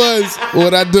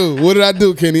did I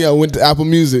do, Kenny? I went to Apple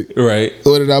Music. Right.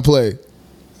 What did I play?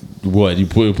 What? You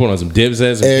put on some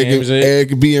Dipset, some Cam shit?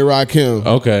 Eric B and Rakim.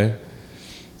 Okay.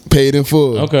 Paid in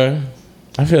Full. Okay.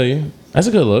 I feel you. That's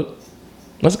a good look.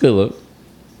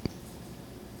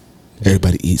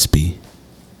 Everybody eats B.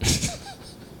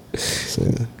 So,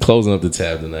 Closing up the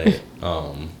tab tonight.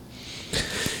 Go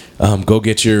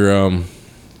get your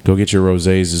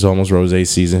rosés. It's almost rosé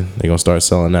season. They're gonna start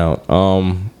selling out.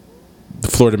 The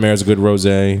Florida Mare is a good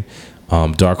rosé.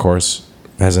 Dark Horse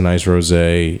has a nice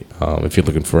rosé. If you're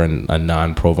looking for a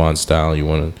non-Provence style, you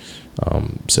want to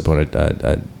sip on it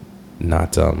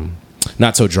not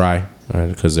so dry,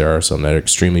 because there are some that are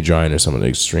extremely dry and there's some that are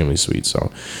extremely sweet.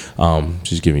 So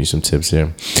just giving you some tips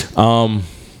here.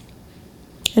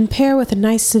 And pair with a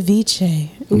nice ceviche.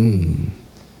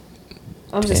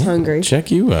 I'm just hungry.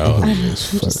 Check you out.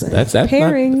 That's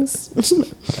Pairings.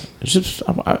 It's just,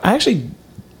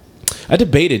 I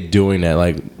debated doing that,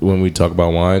 like when we talk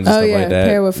about wines and stuff like that.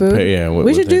 Pair with food.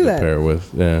 We should do that. Pair with,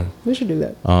 yeah. We should do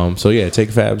that. So yeah, take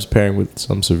Fab's pairing with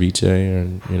some ceviche,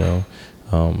 and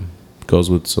goes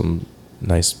with some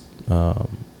nice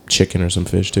chicken or some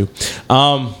fish too.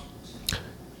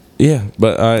 Yeah,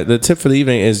 but the tip for the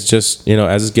evening is just,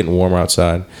 as it's getting warmer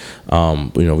outside,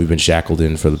 we've been shackled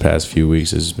in for the past few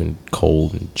weeks. It's been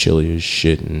cold and chilly as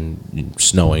shit and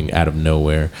snowing out of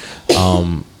nowhere.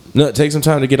 Take some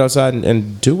time to get outside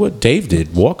and do what Dave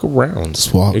did. Walk around.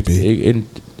 Just walk,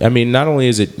 not only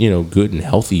is it, good and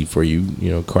healthy for you,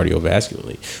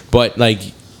 cardiovascularly, but like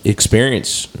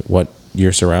experience what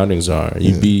your surroundings are.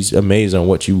 You'd be amazed on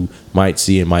what you might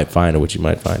see and might find, or what you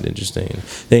might find interesting, and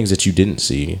things that you didn't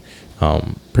see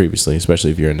previously, especially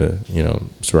if you're in the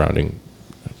surrounding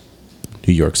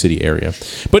New York City area.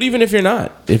 But even if you're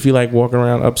not, if you like walking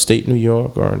around upstate New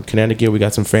York or in Connecticut, we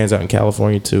got some fans out in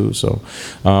California too. So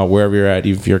wherever you're at,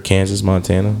 even if you're Kansas,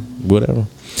 Montana, whatever.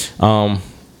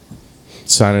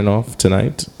 Signing off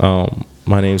tonight.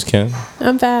 My name's Ken.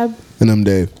 I'm Fab. and I'm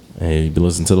Dave. And you've been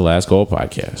listening to the Last Call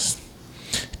podcast.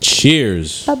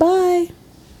 Cheers. Bye-bye.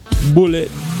 Bullet.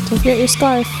 Don't forget your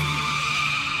scarf.